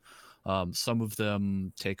system. Some of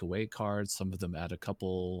them take away cards, some of them add a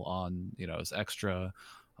couple on, as extra.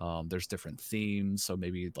 There's different themes, so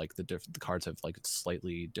maybe like the cards have like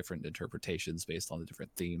slightly different interpretations based on the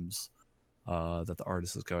different themes that the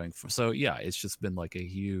artist is going for. So yeah, it's just been like a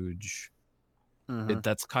huge.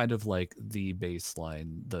 That's kind of like the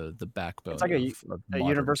baseline, the backbone. It's like a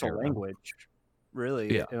universal language,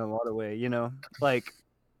 really, in a lot of ways. Like,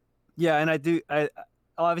 yeah, and I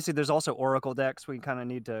obviously there's also oracle decks we kind of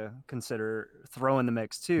need to consider throw in the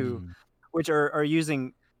mix too, which are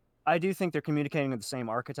using. I do think they're communicating with the same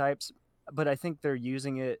archetypes, but I think they're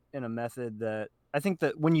using it in a method that I think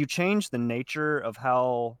that when you change the nature of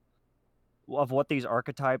what these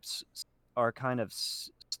archetypes are kind of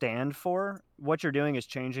stand for, what you're doing is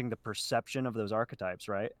changing the perception of those archetypes,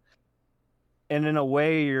 right? And in a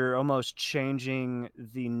way, you're almost changing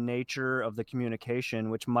the nature of the communication,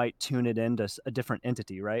 which might tune it into a different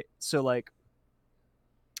entity, right? So, like,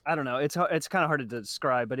 I don't know. It's kind of hard to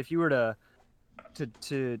describe, but if you were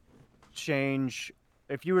to change,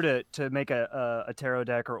 if you were to make a tarot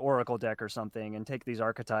deck or oracle deck or something, and take these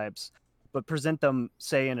archetypes, but present them,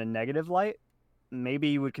 say, in a negative light, maybe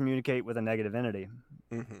you would communicate with a negative entity.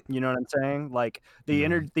 You know what I'm saying? Like the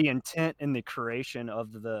intent and the creation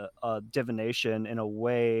of the divination in a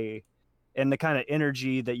way, and the kind of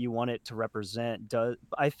energy that you want it to represent,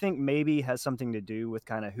 I think maybe has something to do with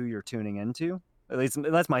kind of who you're tuning into. At least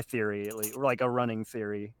that's my theory, at least, or like a running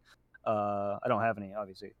theory. I don't have any,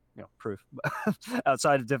 obviously, proof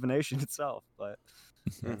outside of divination itself, but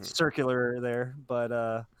circular there.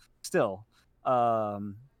 But still,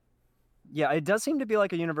 yeah, it does seem to be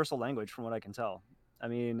like a universal language from what I can tell. I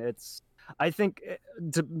mean, I think,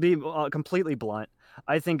 to be completely blunt,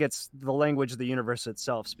 I think it's the language the universe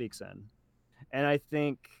itself speaks in. And I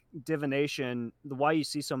think divination, why you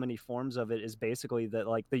see so many forms of it, is basically that,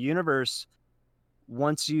 like, the universe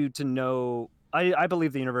wants you to know I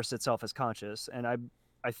believe the universe itself is conscious, and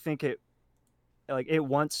I think it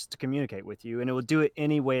wants to communicate with you, and it will do it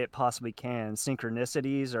any way it possibly can.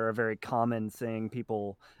 Synchronicities are a very common thing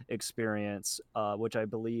people experience, which I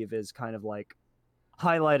believe is kind of like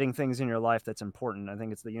highlighting things in your life that's important. I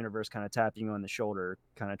think it's the universe kind of tapping you on the shoulder,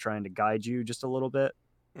 kind of trying to guide you just a little bit,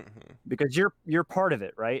 because you're part of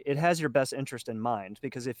it, right? It has your best interest in mind,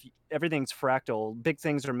 because if everything's fractal, big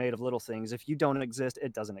things are made of little things. If you don't exist,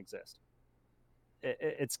 it doesn't exist.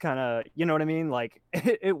 It's kind of, you know what I mean? Like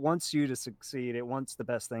it wants you to succeed. It wants the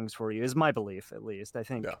best things for you, is my belief, at least. I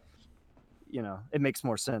think, it makes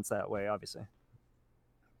more sense that way, obviously.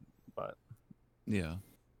 But yeah,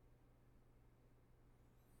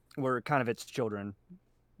 we're kind of its children,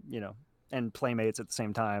 and playmates at the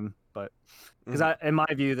same time. But because in my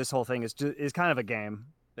view, this whole thing is kind of a game.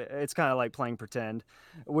 It's kind of like playing pretend,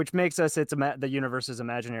 which makes us the universe's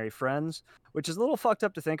imaginary friends, which is a little fucked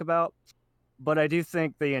up to think about. But I do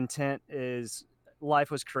think the intent is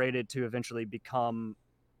life was created to eventually become,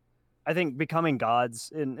 I think, becoming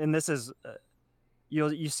gods. And this is,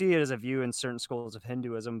 you see it as a view in certain schools of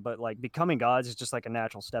Hinduism, but like becoming gods is just like a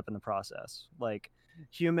natural step in the process. Like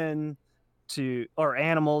human or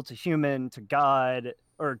animal to human to God,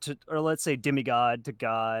 or let's say demigod to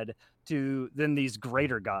God, to then these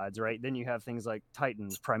greater gods, right? Then you have things like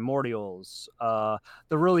titans, primordials,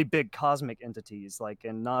 the really big cosmic entities, like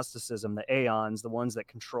in Gnosticism, the aeons, the ones that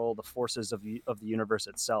control the forces of the universe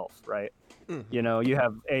itself, right? You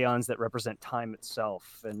have aeons that represent time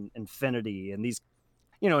itself and infinity, and these,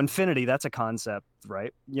 infinity, that's a concept,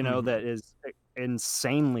 right? That is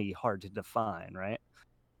insanely hard to define, right?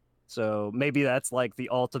 So maybe that's like the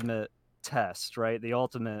ultimate test, right? The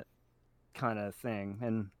ultimate kind of thing.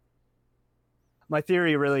 And my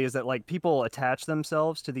theory really is that like people attach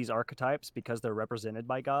themselves to these archetypes because they're represented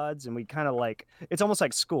by gods, and we kind of like, it's almost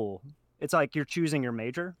like school. It's like you're choosing your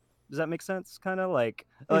major. Does that make sense? Kind of like,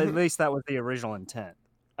 at least that was the original intent,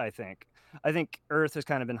 I think. I think Earth has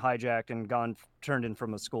kind of been hijacked and turned in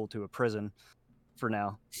from a school to a prison for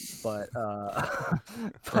now. But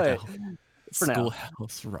for now.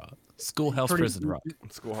 Schoolhouse prison rock.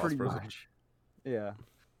 Schoolhouse prison. Much. Yeah.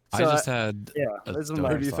 So, I just had. This is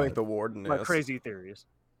my. Who do you think the warden is? My crazy theories.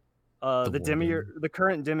 The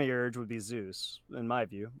current demiurge would be Zeus, in my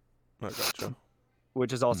view. I gotcha.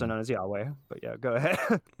 Which is also known as Yahweh. But yeah, go ahead.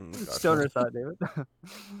 Gotcha. Stoner thought, David.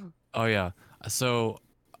 Oh yeah. So,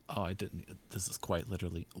 I didn't. This is quite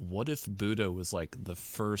literally. What if Buddha was like the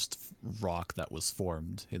first rock that was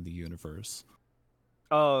formed in the universe?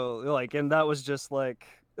 Oh, and that was just like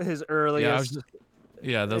his earliest.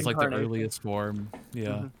 Yeah, that was like the earliest form. Yeah.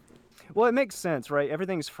 Mm-hmm. Well, it makes sense, right?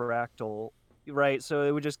 Everything's fractal, right? So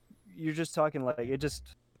it would you're just talking like it just.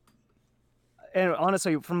 And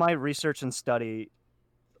honestly, from my research and study,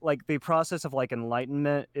 like the process of like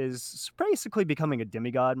enlightenment is basically becoming a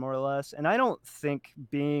demigod, more or less. And I don't think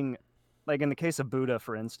being, like in the case of Buddha,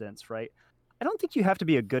 for instance, right? I don't think you have to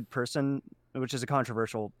be a good person, which is a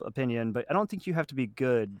controversial opinion, but I don't think you have to be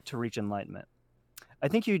good to reach enlightenment. I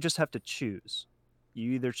think you just have to choose.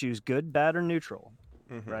 You either choose good, bad, or neutral,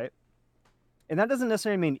 right? And that doesn't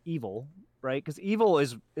necessarily mean evil, right? Because evil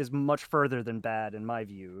is much further than bad, in my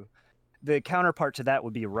view. The counterpart to that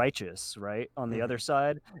would be righteous, right? On the other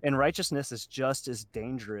side. And righteousness is just as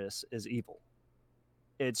dangerous as evil.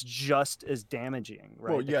 It's just as damaging,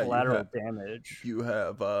 right? Well, yeah, collateral damage. You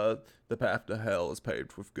have the path to hell is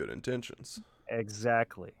paved with good intentions.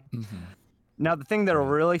 Exactly. Now, the thing that'll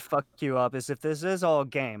really fuck you up is if this is all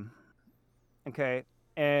game, okay,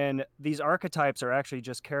 and these archetypes are actually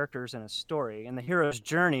just characters in a story, and the hero's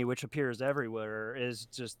journey, which appears everywhere, is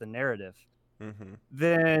just the narrative.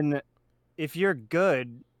 Then, if you're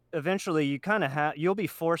good, eventually you kind of you'll be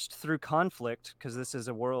forced through conflict, because this is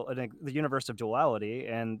the universe of duality,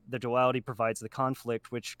 and the duality provides the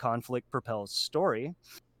conflict, which conflict propels story.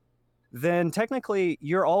 Then technically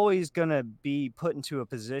you're always going to be put into a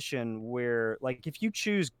position where, like, if you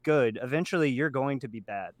choose good, eventually you're going to be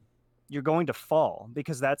bad. You're going to fall,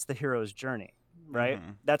 because that's the hero's journey, right?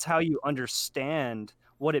 That's how you understand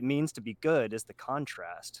what it means to be good, is the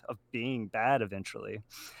contrast of being bad eventually.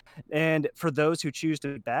 And for those who choose to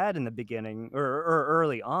be bad in the beginning or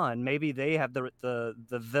early on, maybe they have the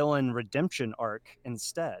villain redemption arc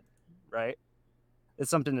instead, right?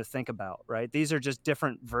 It's something to think about, right? These are just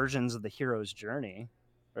different versions of the hero's journey,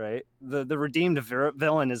 right? The redeemed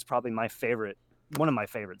villain is probably one of my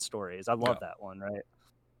favorite stories. I love that one, right?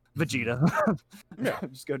 Vegeta. Yeah.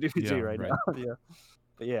 Just go do Vegeta now. Yeah.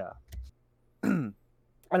 But yeah.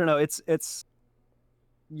 I don't know. It's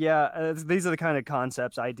these are the kind of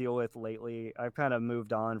concepts I deal with lately. I've kind of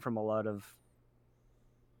moved on from a lot of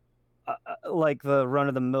like the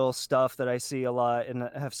run-of-the-mill stuff that I see a lot and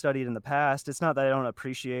have studied in the past. It's not that I don't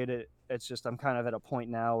appreciate it. It's just I'm kind of at a point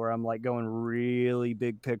now where I'm like going really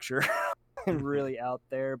big picture and really out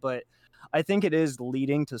there. But I think it is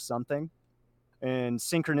leading to something, and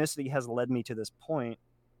synchronicity has led me to this point.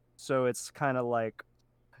 So it's kind of like,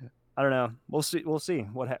 I don't know. We'll see. We'll see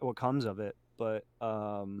what comes of it. But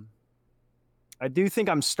I do think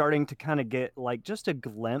I'm starting to kind of get like just a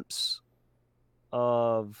glimpse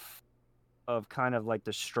of kind of like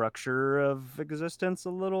the structure of existence a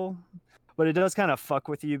little. But it does kind of fuck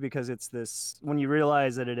with you because it's this, when you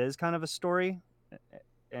realize that it is kind of a story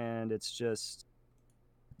and it's just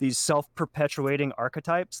these self-perpetuating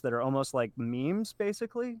archetypes that are almost like memes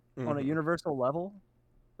basically on a universal level,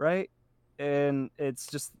 right? And it's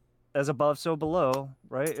just as above so below,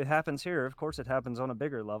 right? It happens here, of course it happens on a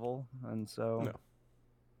bigger level. And so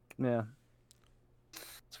yeah,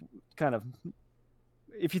 it's kind of,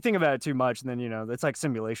 if you think about it too much, then it's like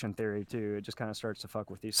simulation theory too. It just kind of starts to fuck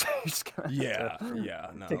with you. So you just kind of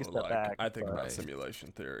no, take a step back. I think about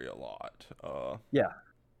simulation theory a lot. Yeah,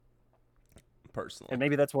 personally, and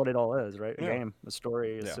maybe that's what it all is, right? A game, a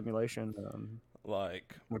story, a simulation.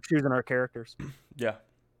 Like we're choosing our characters. Yeah,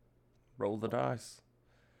 roll the dice,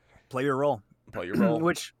 play your role,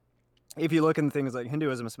 Which, if you look in things like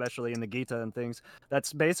Hinduism, especially in the Gita and things,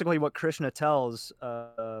 that's basically what Krishna tells.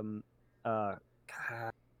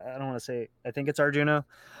 I don't want to say, I think it's Arjuna,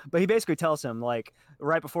 but he basically tells him, like,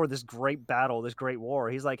 right before this great battle, this great war,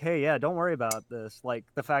 he's like, hey, yeah, don't worry about this. Like,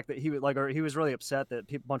 the fact that he was really upset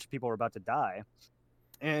that a bunch of people were about to die.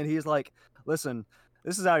 And he's like, listen,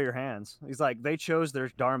 this is out of your hands. He's like, they chose their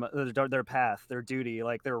dharma, their path, their duty,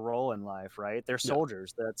 like their role in life, right? They're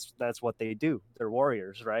soldiers. That's what they do. They're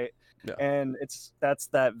warriors, right? Yeah. And that's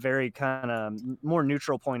that very kind of more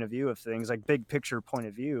neutral point of view of things, like big picture point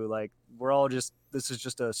of view. Like, we're all just, this is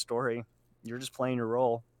just a story. You're just playing your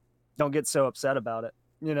role. Don't get so upset about it,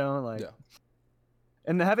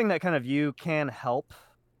 And having that kind of view can help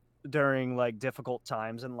during like difficult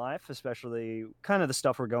times in life, especially kind of the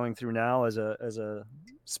stuff we're going through now as a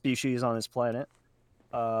species on this planet.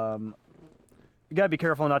 You gotta be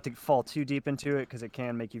careful not to fall too deep into it because it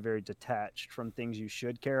can make you very detached from things you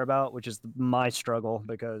should care about, which is my struggle,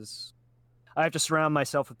 because I have to surround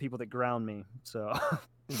myself with people that ground me, so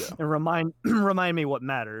and remind me what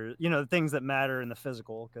matters, the things that matter in the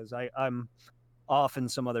physical, because I'm off in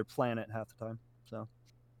some other planet half the time. So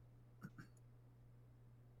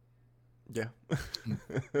yep.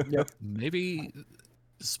 Maybe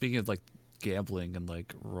speaking of like gambling and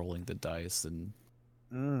like rolling the dice and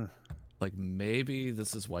like maybe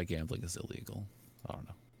this is why gambling is illegal. I don't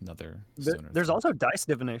know. There's also dice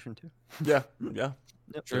divination too. Yeah. Yep.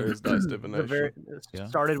 There is dice divination.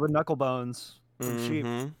 Started with knuckle bones. Cheap.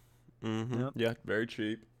 Yep. Yeah, very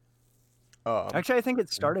cheap. Actually, I think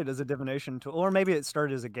it started as a divination tool, or maybe it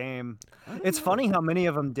started as a game. It's funny how many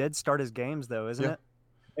of them did start as games, though, isn't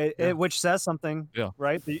it? It which says something,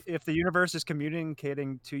 right? If the universe is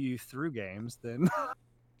communicating to you through games, then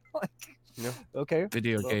okay.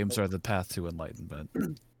 Video games are the path to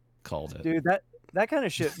enlightenment. Called it. Dude, that kind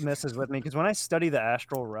of shit messes with me, because when I study the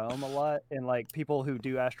astral realm a lot, and like people who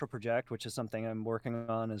do astral project, which is something I'm working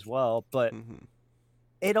on as well, but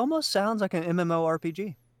it almost sounds like an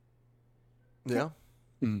MMORPG. Yeah.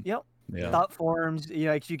 Yep. Yeah. Thought forms,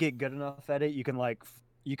 if you get good enough at it, you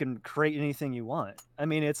can create anything you want. I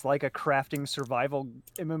mean, it's like a crafting survival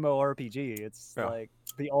MMORPG. It's like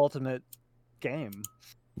the ultimate game.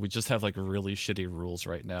 We just have like really shitty rules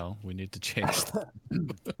right now. We need to change them.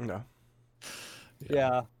 No.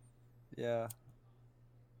 Yeah.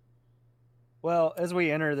 Well, as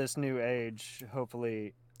we enter this new age,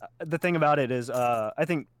 hopefully, the thing about it is, I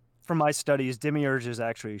think from my studies, demiurges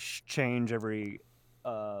actually change every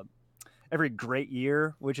great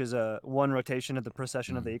year, which is one rotation of the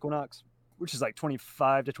precession of the equinox, which is like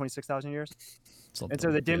 25 to 26,000 years. And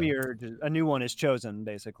so the demiurge, a new one is chosen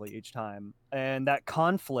basically each time. And that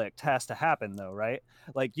conflict has to happen though, right?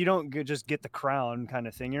 Like, you don't just get the crown kind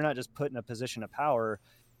of thing. You're not just put in a position of power.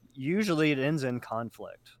 Usually it ends in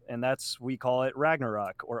conflict. And we call it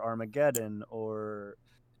Ragnarok or Armageddon, or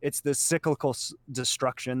it's this cyclical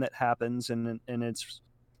destruction that happens. And it's,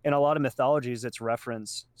 in a lot of mythologies, it's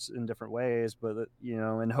referenced in different ways, but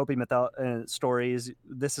in Hopi stories,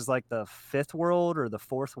 this is like the fifth world or the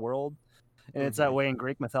fourth world, and it's that way in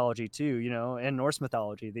Greek mythology too. And Norse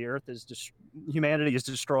mythology, the earth is just humanity is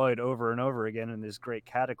destroyed over and over again in these great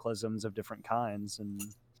cataclysms of different kinds, and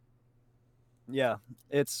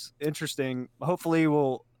it's interesting. Hopefully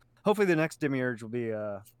the next demiurge will be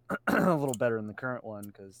a little better than the current one,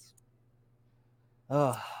 because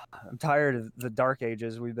I'm tired of the dark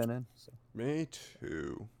ages we've been in. So. Me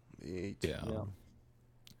too. Yeah.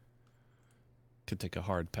 Could take a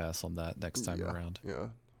hard pass on that next time around.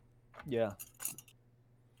 Yeah,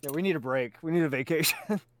 we need a break. We need a vacation.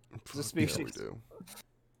 As a species. Yeah,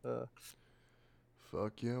 we do.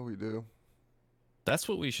 Fuck yeah, we do. That's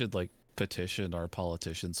what we should petition our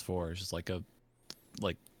politicians for. It's just a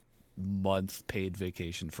month paid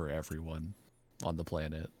vacation for everyone on the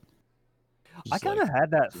planet. I kind of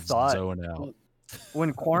had that thought zone out.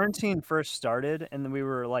 When quarantine first started, and then we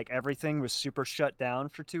were everything was super shut down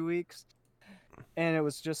for 2 weeks, and it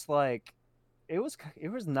was just it was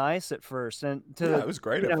nice at first, and it was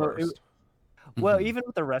great at first. Well, even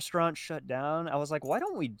with the restaurant shut down, I was like, why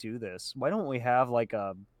don't we do this? Why don't we have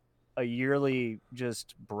a yearly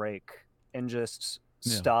just break and just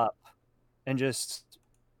stop and just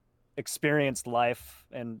experience life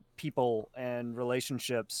and people and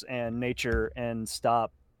relationships and nature and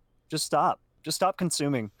just stop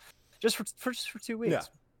consuming just for 2 weeks.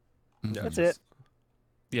 That's it.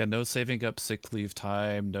 Yeah, no saving up sick leave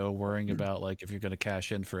time, no worrying about if you're going to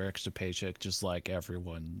cash in for extra paycheck, just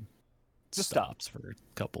everyone just stops for a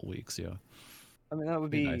couple weeks. Yeah, I mean, that would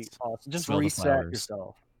be nice. awesome. Just Smell reset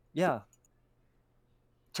yourself. Yeah,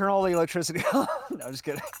 turn all the electricity on. No, I'm just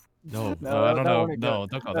kidding. No, I don't know. No,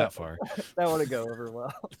 don't go that far. That wouldn't go over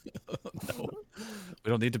well. No, we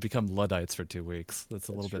don't need to become Luddites for 2 weeks. That's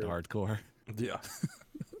a little bit hardcore. Yeah.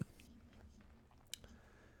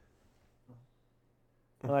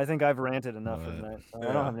 Well, I think I've ranted enough for tonight. I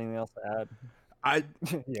don't have anything else to add.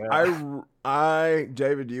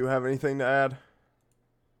 David, do you have anything to add?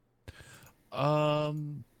 No.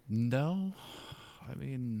 I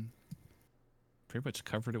mean, pretty much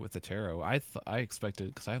covered it with the tarot. I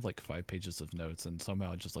expected, because I have 5 pages of notes, and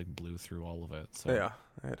somehow I just blew through all of it. So yeah,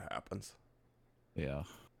 it happens. Yeah.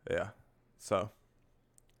 So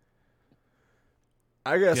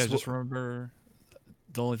I guess just remember.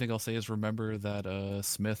 The only thing I'll say is remember that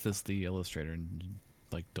Smith is the illustrator, and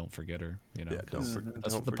don't forget her.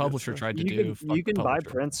 That's what the publisher tried to do. You can buy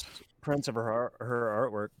prints of her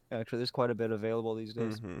artwork. Actually, there's quite a bit available these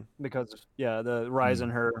days because of the rise in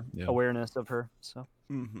her awareness of her. So.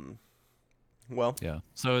 Well. Yeah.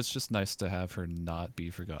 So it's just nice to have her not be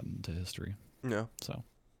forgotten to history. Yeah. So.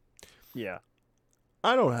 Yeah.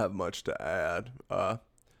 I don't have much to add. Are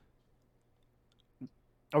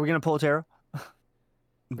we gonna pull a tarot?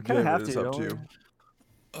 We kind of have to. Up to you.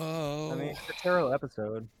 Oh. I mean, it's a tarot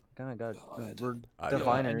episode. Kind of got. We're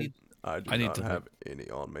diviners. I do not have any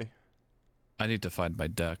on me. I need to find my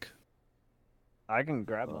deck. I can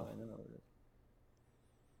grab mine.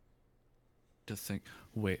 Just think.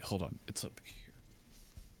 Wait, hold on. It's up here.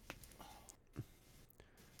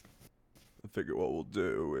 I figure what we'll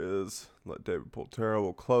do is let David pull tarot.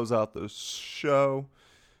 We'll close out the show.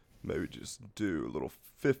 Maybe just do a little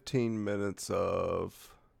 15 minutes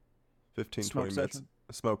of 20 minutes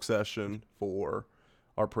smoke session for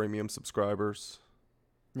our premium subscribers.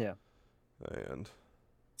 Yeah. And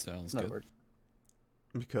sounds good.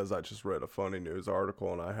 Because I just read a funny news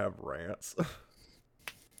article and I have rants.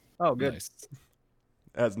 Oh, good. Nice.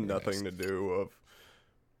 Has nothing to do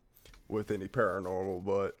with any paranormal,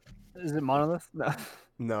 but is it Monolith?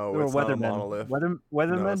 No, it's not a Monolith. Weatherman?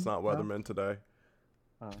 No, it's not Weatherman today.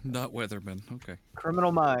 Oh, okay. Not Weatherman. Okay.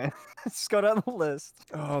 Criminal Minds. Let's go down the list.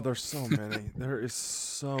 Oh, there's so many. There is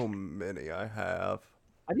so many I have.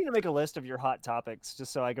 I need to make a list of your hot topics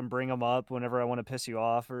just so I can bring them up whenever I want to piss you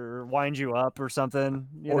off or wind you up or something.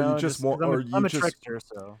 I'm a trickster,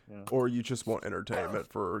 so. Or you just want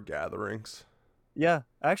entertainment for gatherings. Yeah,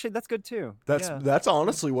 actually, that's good too. That's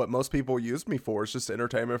honestly what most people use me for. It's just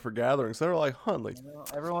entertainment for gatherings. They're like, Huntley,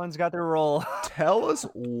 everyone's got their role. Tell us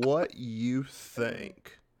what you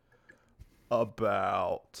think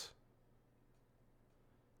about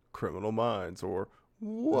Criminal Minds, or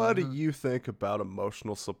what do you think about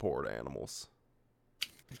emotional support animals?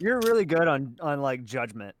 You're really good on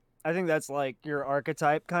judgment. I think that's your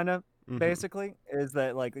archetype kind of. Basically, is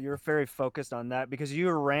that you're very focused on that because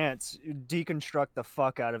your rants deconstruct the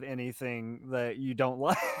fuck out of anything that you don't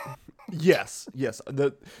like. Yes.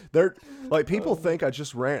 They're people think I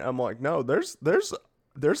just rant. I'm like, no, there's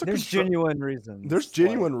genuine reasons. There's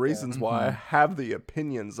genuine reasons why I have the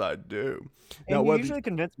opinions I do. And you usually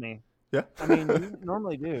convince me. Yeah. I mean, you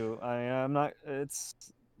normally do. I'm not. It's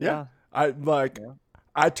yeah. I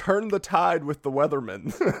turned the tide with the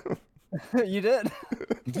Weatherman. You did.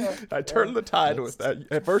 I turned the tide with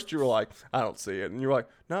that. At first, you were like, "I don't see it," and you're like,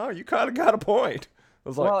 "No, you kind of got a point."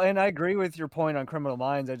 was like, Well, and I agree with your point on Criminal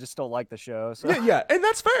Minds. I just don't like the show. So. yeah, and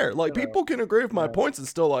that's fair. Like, You know, people can agree with my yeah. points and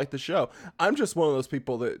still like the show. I'm just one of those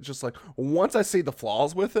people that just like, once I see the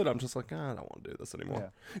flaws with it, I'm just like, I don't want to do this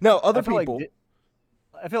anymore. Now, other people.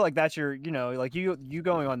 I feel like that's your, like you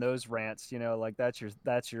going on those rants, like that's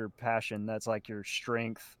your passion. That's like your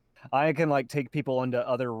strength. I can like take people into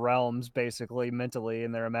other realms basically mentally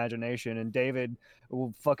in their imagination, and David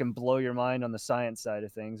will fucking blow your mind on the science side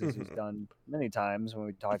of things, as he's done many times when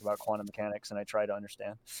we talk about quantum mechanics and I try to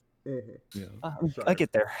understand. Yeah. I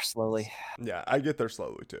get there slowly. Yeah, I get there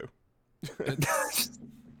slowly too.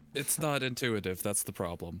 It's not intuitive. That's the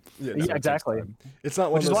problem. Yeah, Yeah, exactly. It's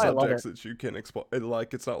not one Which of is those why I love subjects that you can explain.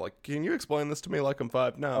 Like, it's not like, can you explain this to me like I'm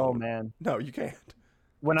 5? No. Oh man, No, you can't.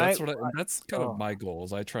 That's kind of my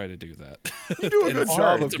goals. I try to do that. You do a good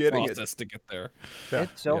job of getting it. To get there. Yeah.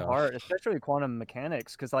 It's so hard, especially quantum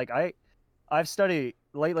mechanics, because like I've studied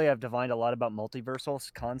lately. I've divined a lot about multiversal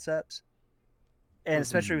concepts, and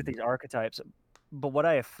especially with these archetypes. But what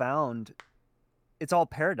I have found, it's all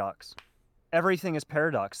paradox. Everything is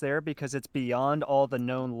paradox there because it's beyond all the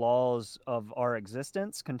known laws of our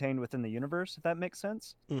existence contained within the universe, if that makes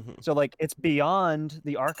sense. So like it's beyond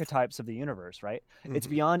the archetypes of the universe, right? It's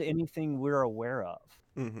beyond anything we're aware of.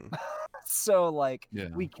 So like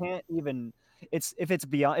we can't even, if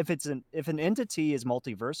an entity is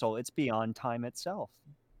multiversal, it's beyond time itself,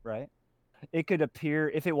 right? It could appear,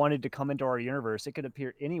 if it wanted to come into our universe, it could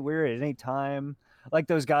appear anywhere at any time. Like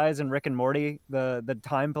those guys in Rick and Morty, the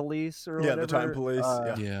time police or whatever. Yeah, the time police.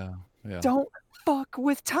 Yeah. Don't fuck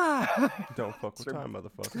with time. Don't fuck with time,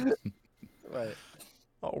 motherfucker. Right.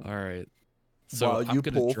 All right. So while I'm you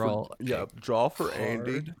gonna pull draw for card.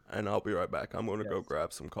 Andy, and I'll be right back. I'm going to go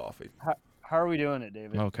grab some coffee. How are we doing it,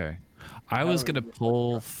 David? Okay. I was gonna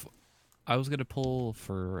pull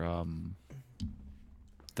for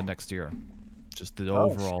the next year, just the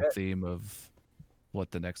overall theme of what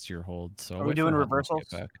the next year holds. So are we doing reversals?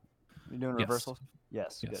 Back. You doing reversals?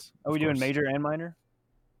 Yes. Good. Yes. Are we doing major and minor?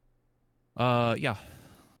 Yeah.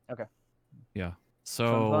 Okay. Yeah.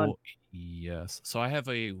 So yes. So I have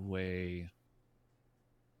a way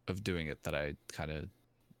of doing it that I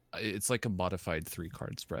it's like a modified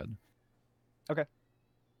 3-card spread. Okay.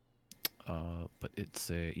 But it's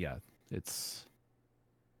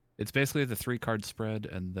basically the 3-card spread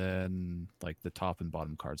and then like the top and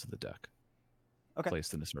bottom cards of the deck. Okay.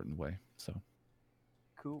 Placed in a certain way. So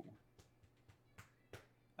cool.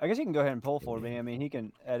 I guess you can go ahead and pull for me. I mean, he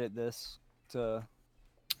can edit this to.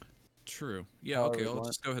 True. Yeah. Okay. I'll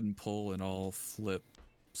just go ahead and pull, and I'll flip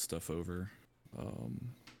stuff over.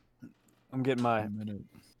 I'm getting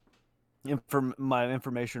my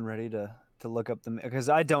information ready to look up because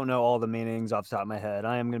I don't know all the meanings off the top of my head.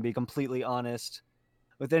 I am going to be completely honest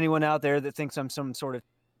with anyone out there that thinks I'm some sort of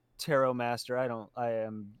tarot master. I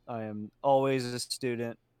am always a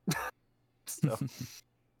student. So,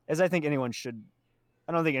 as I think anyone should.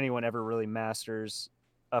 I don't think anyone ever really masters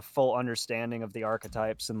a full understanding of the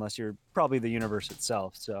archetypes unless you're probably the universe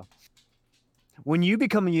itself. So when you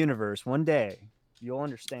become a universe, one day you'll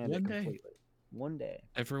understand it completely. One day.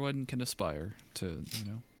 Everyone can aspire to,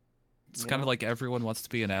 it's kind of like everyone wants to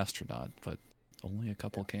be an astronaut, but only a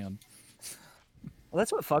couple can. Well,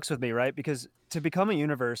 that's what fucks with me, right? Because to become a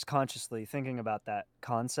universe consciously thinking about that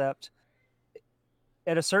concept,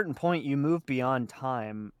 at a certain point you move beyond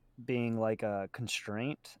time being like a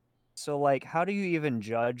constraint. So like how do you even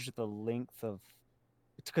judge the length of,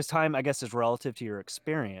 because time I guess is relative to your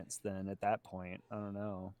experience then at that point. I don't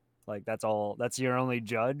know, like that's your only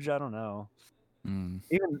judge. I don't know.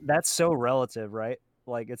 Even that's so relative, right?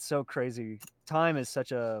 Like it's so crazy. Time is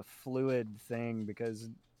such a fluid thing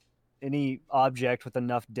because any object with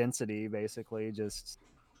enough density basically just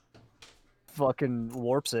fucking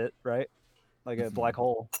warps it, right? Like a black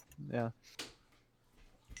hole. Yeah.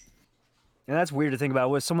 And that's weird to think about.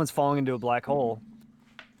 When someone's falling into a black hole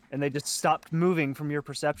and they just stopped moving from your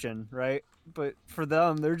perception, right? But for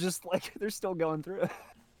them, they're just like, they're still going through it.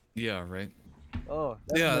 Yeah, right. Oh,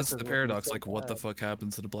 yeah, that's the paradox. So like, what the fuck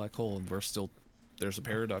happens in a black hole? And there's a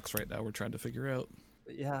paradox right now we're trying to figure out.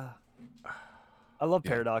 Yeah. I love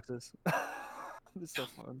paradoxes. It's so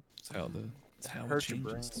fun. It's how it hurts your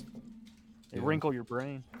brain. They wrinkle your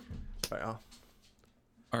brain. Yeah.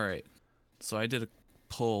 All right. So I did a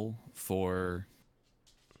pull for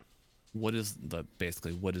what is the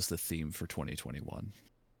theme for 2021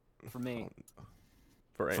 for me,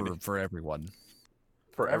 for everyone,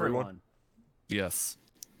 for everyone. Yes,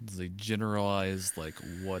 the generalized like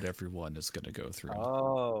what everyone is going to go through.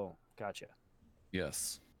 Oh, gotcha.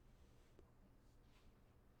 Yes.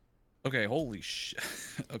 Okay, holy shit.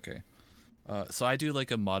 Okay, so I do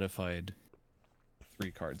like a modified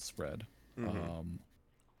 3-card spread. Mhm.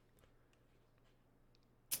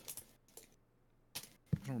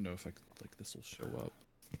 I don't know if this will show up.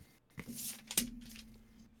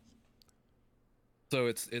 So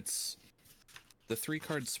it's the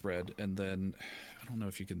 3-card spread, and then I don't know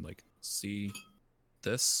if you can see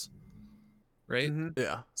this, right? Mm-hmm.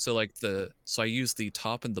 Yeah. So I use the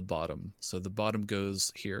top and the bottom. So the bottom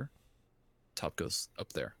goes here, top goes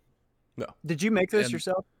up there. No. Did you make this And-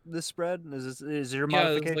 yourself? This spread is your Yeah,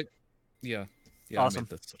 modification? yeah. Awesome. I made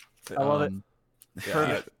this. I love it. Yeah.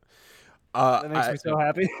 Perfect. That makes me so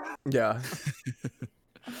happy. Yeah.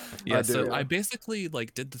 Yeah, I do. so I basically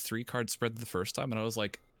did the 3-card spread the first time, and I was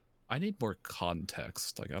like, I need more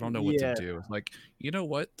context. I don't know what to do. You know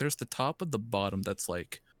what? There's the top and the bottom that's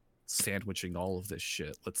sandwiching all of this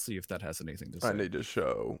shit. Let's see if that has anything to say. I need to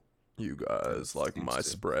show you guys Seems my to.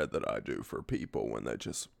 spread that I do for people when they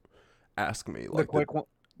just ask me The quick one.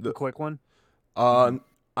 The quick one.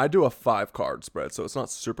 I do a 5-card spread, so it's not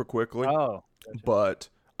super quickly. Oh. Gotcha. But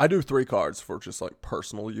I do 3 cards for just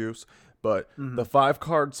personal use. But the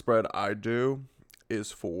 5-card spread I do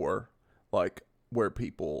is for where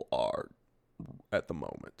people are at the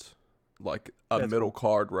moment. A middle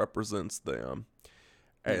card represents them,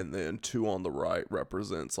 and then 2 on the right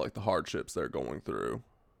represents the hardships they're going through,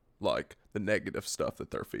 the negative stuff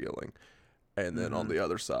that they're feeling, and then on the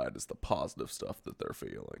other side is the positive stuff that they're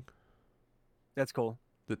feeling. That's cool.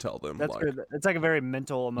 To tell them That's good. It's a very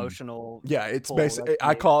mental, emotional. Yeah, it's pull. basically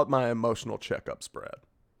I call it my emotional checkup spread.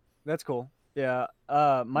 That's cool. Yeah.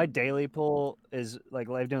 My daily pull is like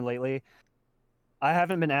I've doing lately. I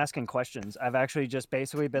haven't been asking questions. I've actually just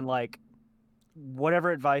basically been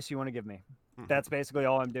whatever advice you want to give me. That's basically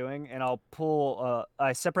all I'm doing. And I'll pull.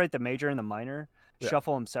 I separate the major and the minor,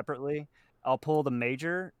 shuffle them separately. I'll pull the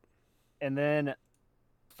major, and then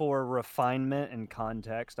for refinement and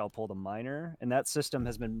context, I'll pull the minor. And that system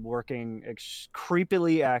has been working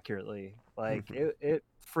creepily accurately. It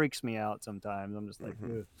freaks me out sometimes. I'm just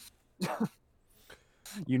ugh.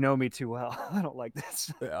 You know me too well. I don't like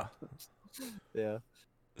this. Yeah. Yeah.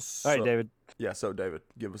 So, all right, David. Yeah, so David,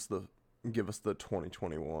 give us the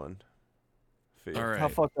 2021 feel. All right. How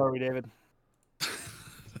fucked are we, David?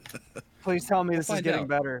 Please tell me this is getting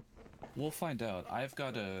better. We'll find out.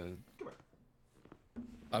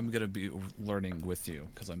 I'm gonna be learning with you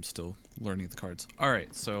because I'm still learning the cards. All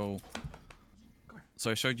right, so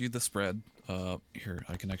I showed you the spread. Here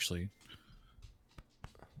I can actually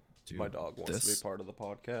do. My dog wants to be part of the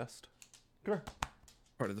podcast. Come here.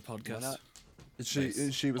 Part of the podcast.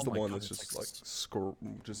 She was the one God, that's just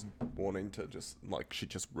just wanting to she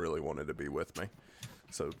just really wanted to be with me.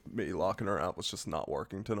 So me locking her out was just not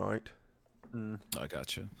working tonight. I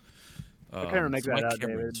gotcha. I kind of make that out,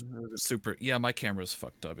 David. Super. Yeah, my camera's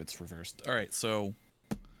fucked up. It's reversed. All right, so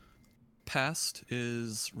past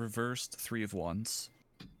is reversed 3 of Wands.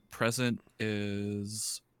 Present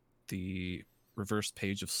is the reversed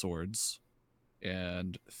Page of Swords,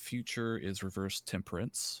 and future is reversed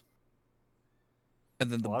Temperance. And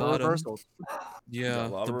then the bottom, yeah,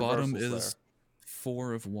 the bottom is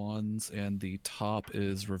 4 of Wands, and the top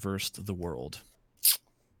is reversed the World.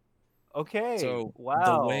 Okay. So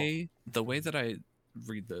wow. the way that I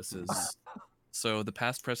read this is, so the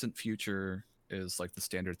past, present, future is the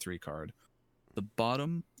standard 3 card. The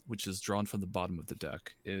bottom, which is drawn from the bottom of the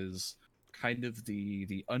deck, is kind of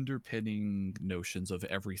the underpinning notions of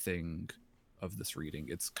everything of this reading.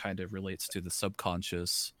 It's kind of relates to the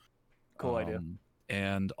subconscious. Cool idea.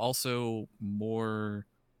 And also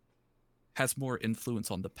has more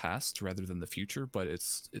influence on the past rather than the future, but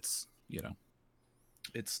it's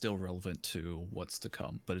it's still relevant to what's to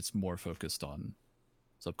come, but it's more focused on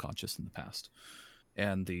subconscious in the past.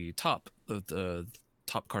 And the top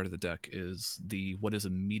card of the deck is what is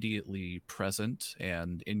immediately present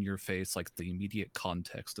and in your face, the immediate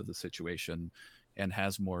context of the situation, and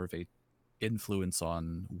has more of a influence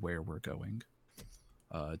on where we're going,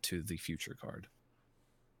 to the future card.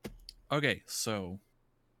 Okay, so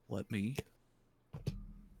let me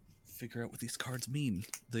figure out what these cards mean.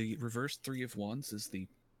 The reverse 3 of Wands is the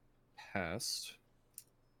past,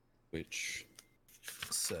 which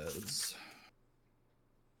says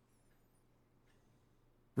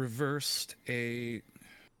reversed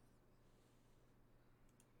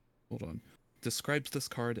describes this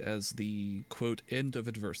card as the quote end of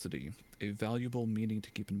adversity, a valuable meaning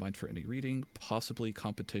to keep in mind for any reading, possibly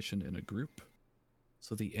competition in a group.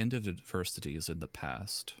 So the end of adversity is in the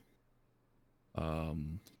past.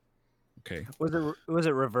 Okay. Was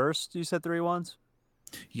it reversed? You said 3 Wands?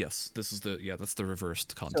 Yes, this is that's the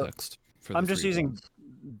reversed context. I'm just using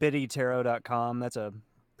biddytarot.com. That's a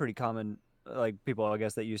pretty common like people I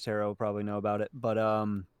guess that use tarot probably know about it, but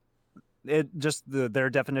it just their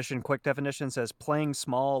definition, quick definition says playing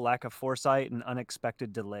small, lack of foresight, and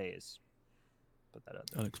unexpected delays. Put that out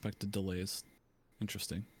there. Unexpected delays.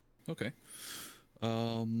 Interesting. Okay.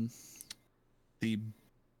 The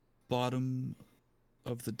bottom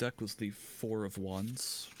of the deck was the Four of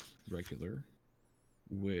Wands, regular,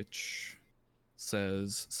 which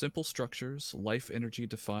says simple structures, life energy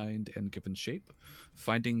defined and given shape,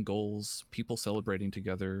 finding goals, people celebrating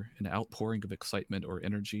together, an outpouring of excitement or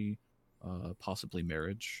energy, possibly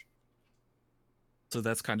marriage. So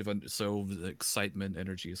that's kind of so the excitement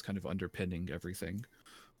energy is kind of underpinning everything.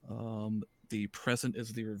 The present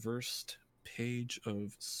is the reversed Page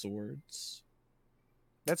of Swords.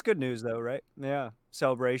 That's good news, though, right? Yeah,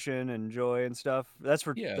 celebration and joy and stuff. That's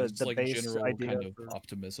for it's the like base general idea kind of for,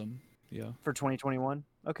 optimism. Yeah. for 2021.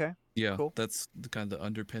 Okay. Yeah, Cool. that's the kind of the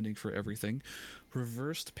underpinning for everything.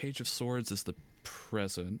 Reversed Page of Swords is the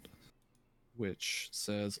present, which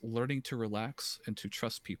says learning to relax and to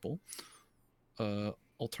trust people.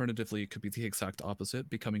 Alternatively, it could be the exact opposite,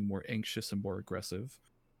 becoming more anxious and more aggressive.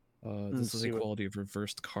 This is a quality of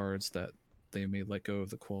reversed cards that they may let go of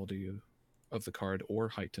the quality of the card or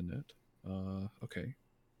heighten it. Okay.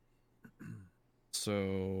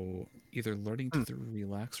 So either learning to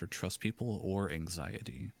relax or trust people or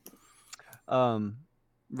anxiety. Reverse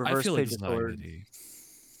I feel Page of Swords. anxiety.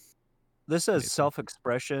 This says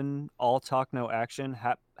self-expression, all talk, no action,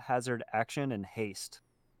 haphazard action, and haste.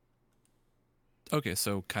 Okay,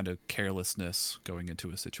 so kind of carelessness going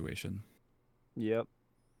into a situation. Yep.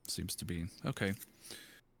 Seems to be okay.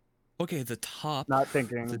 Okay, the top Not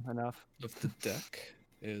thinking enough of the deck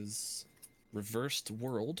is Reversed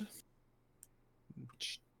World,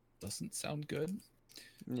 which doesn't sound good.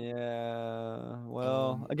 Yeah.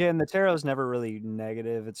 Well, again, the tarot's never really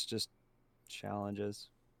negative. It's just challenges.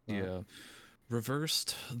 Yeah.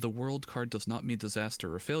 Reversed, the World card does not mean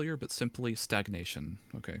disaster or failure, but simply stagnation.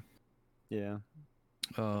 Okay. Yeah.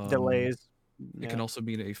 Delays. It can also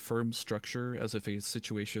mean a firm structure, as if a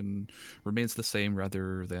situation remains the same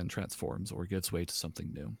rather than transforms or gives way to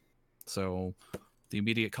something new. So the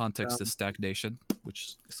immediate context is stagnation,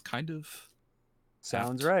 which is kind of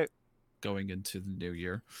sounds right going into the new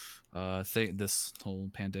year. This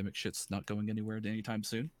whole pandemic shit's not going anywhere anytime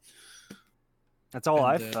soon. That's all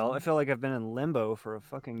I felt. I feel like I've been in limbo for a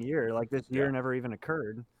fucking year. Like this year never even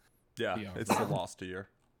occurred. Yeah, it's a lost year.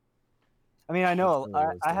 I mean, I know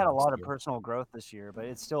I had a lot of personal growth this year, but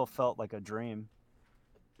it still felt like a dream.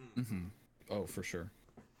 Mm-hmm. Oh, for sure.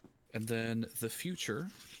 And then the future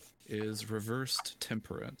is Reversed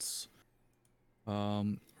Temperance.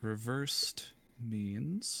 Reversed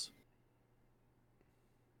means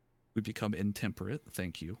we become intemperate.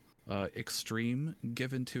 Thank you. Extreme,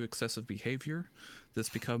 given to excessive behavior. This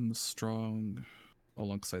becomes strong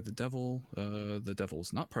alongside the devil. The devil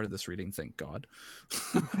is not part of this reading, thank God.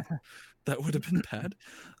 That would have been bad.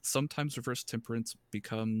 Sometimes reverse temperance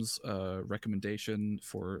becomes a recommendation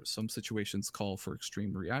for some situations call for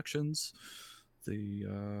extreme reactions.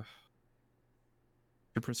 The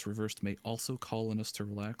temperance reversed may also call on us to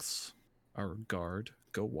relax our guard,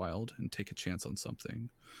 go wild, and take a chance on something.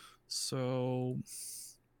 So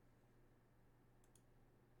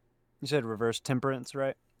you said reverse temperance,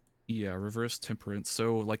 right? Yeah, reverse temperance.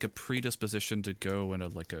 So like a predisposition to go in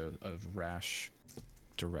a rash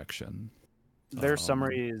direction. Their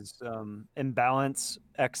summary is imbalance,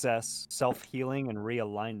 excess, self-healing, and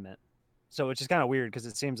realignment. So which is kind of weird because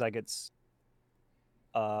it seems like it's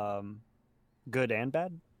good and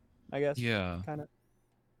bad, I guess. Yeah. Kind of.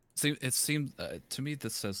 See, it seems to me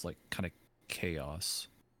this says like kind of chaos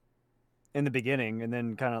in the beginning, and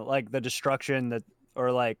then kind of like the destruction that,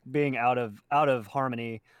 or like being out of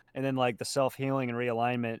harmony, and then like the self-healing and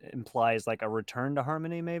realignment implies like a return to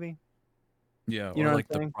harmony, maybe. Yeah, or like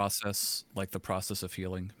the process of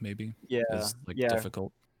healing, maybe. Yeah, is like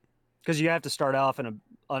difficult because you have to start off in an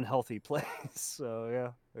unhealthy place. So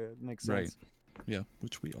yeah, it makes sense. Right. Yeah,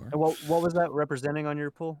 which we are. And what was that representing on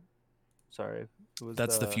your pool? Sorry,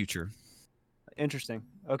 that's the future. Interesting.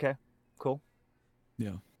 Okay, cool.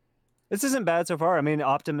 Yeah. This isn't bad so far. I mean,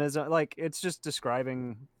 optimism, like it's just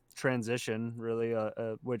describing transition, really,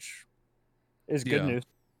 which is good news.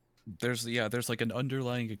 There's like an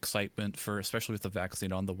underlying excitement for, especially with the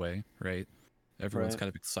vaccine on the way, right? Everyone's kind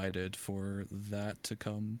of excited for that to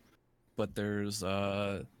come, but there's still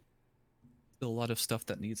a lot of stuff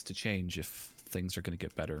that needs to change if things are going to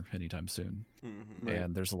get better anytime soon. Mm-hmm.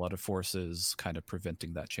 And there's a lot of forces kind of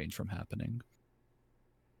preventing that change from happening.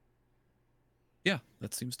 Yeah,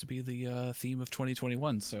 that seems to be the theme of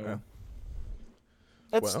 2021. So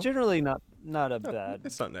That's Well, generally not a no, bad.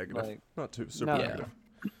 it's not negative. Like, Not too super no, negative.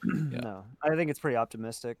 Yeah. no. I think it's pretty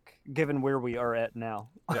optimistic given where we are at now.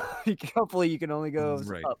 Yeah. Hopefully, you can only go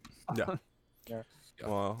Right. up. Yeah. Yeah,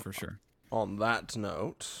 Well, for sure. on that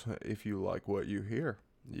note, if you like what you hear,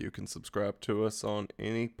 you can subscribe to us on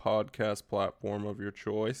any podcast platform of your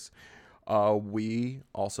choice. We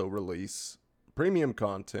also release premium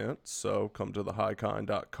content, so come to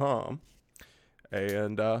thehighkind.com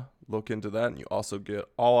and look into that, and you also get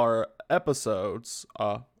all our episodes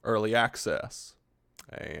early access.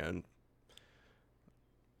 And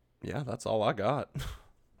yeah, that's all I got.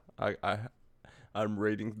 I'm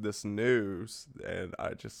reading this news, and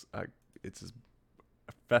it's just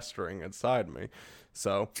festering inside me.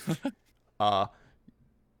 So,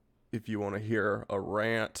 if you want to hear a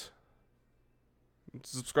rant,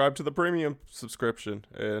 subscribe to the premium subscription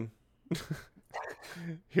and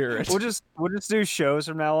hear it. We'll just do shows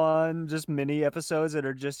from now on, just mini episodes that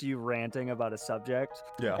are just you ranting about a subject.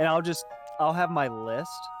 Yeah. And I'll have my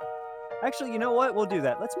list. Actually, you know what? We'll do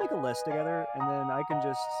that. Let's make a list together, and then I can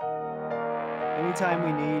just anytime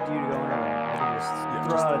we need you to go on a rant, I can just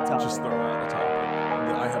throw out a topic. Just throw out a topic.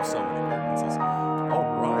 I have so many grievances.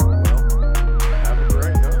 All right.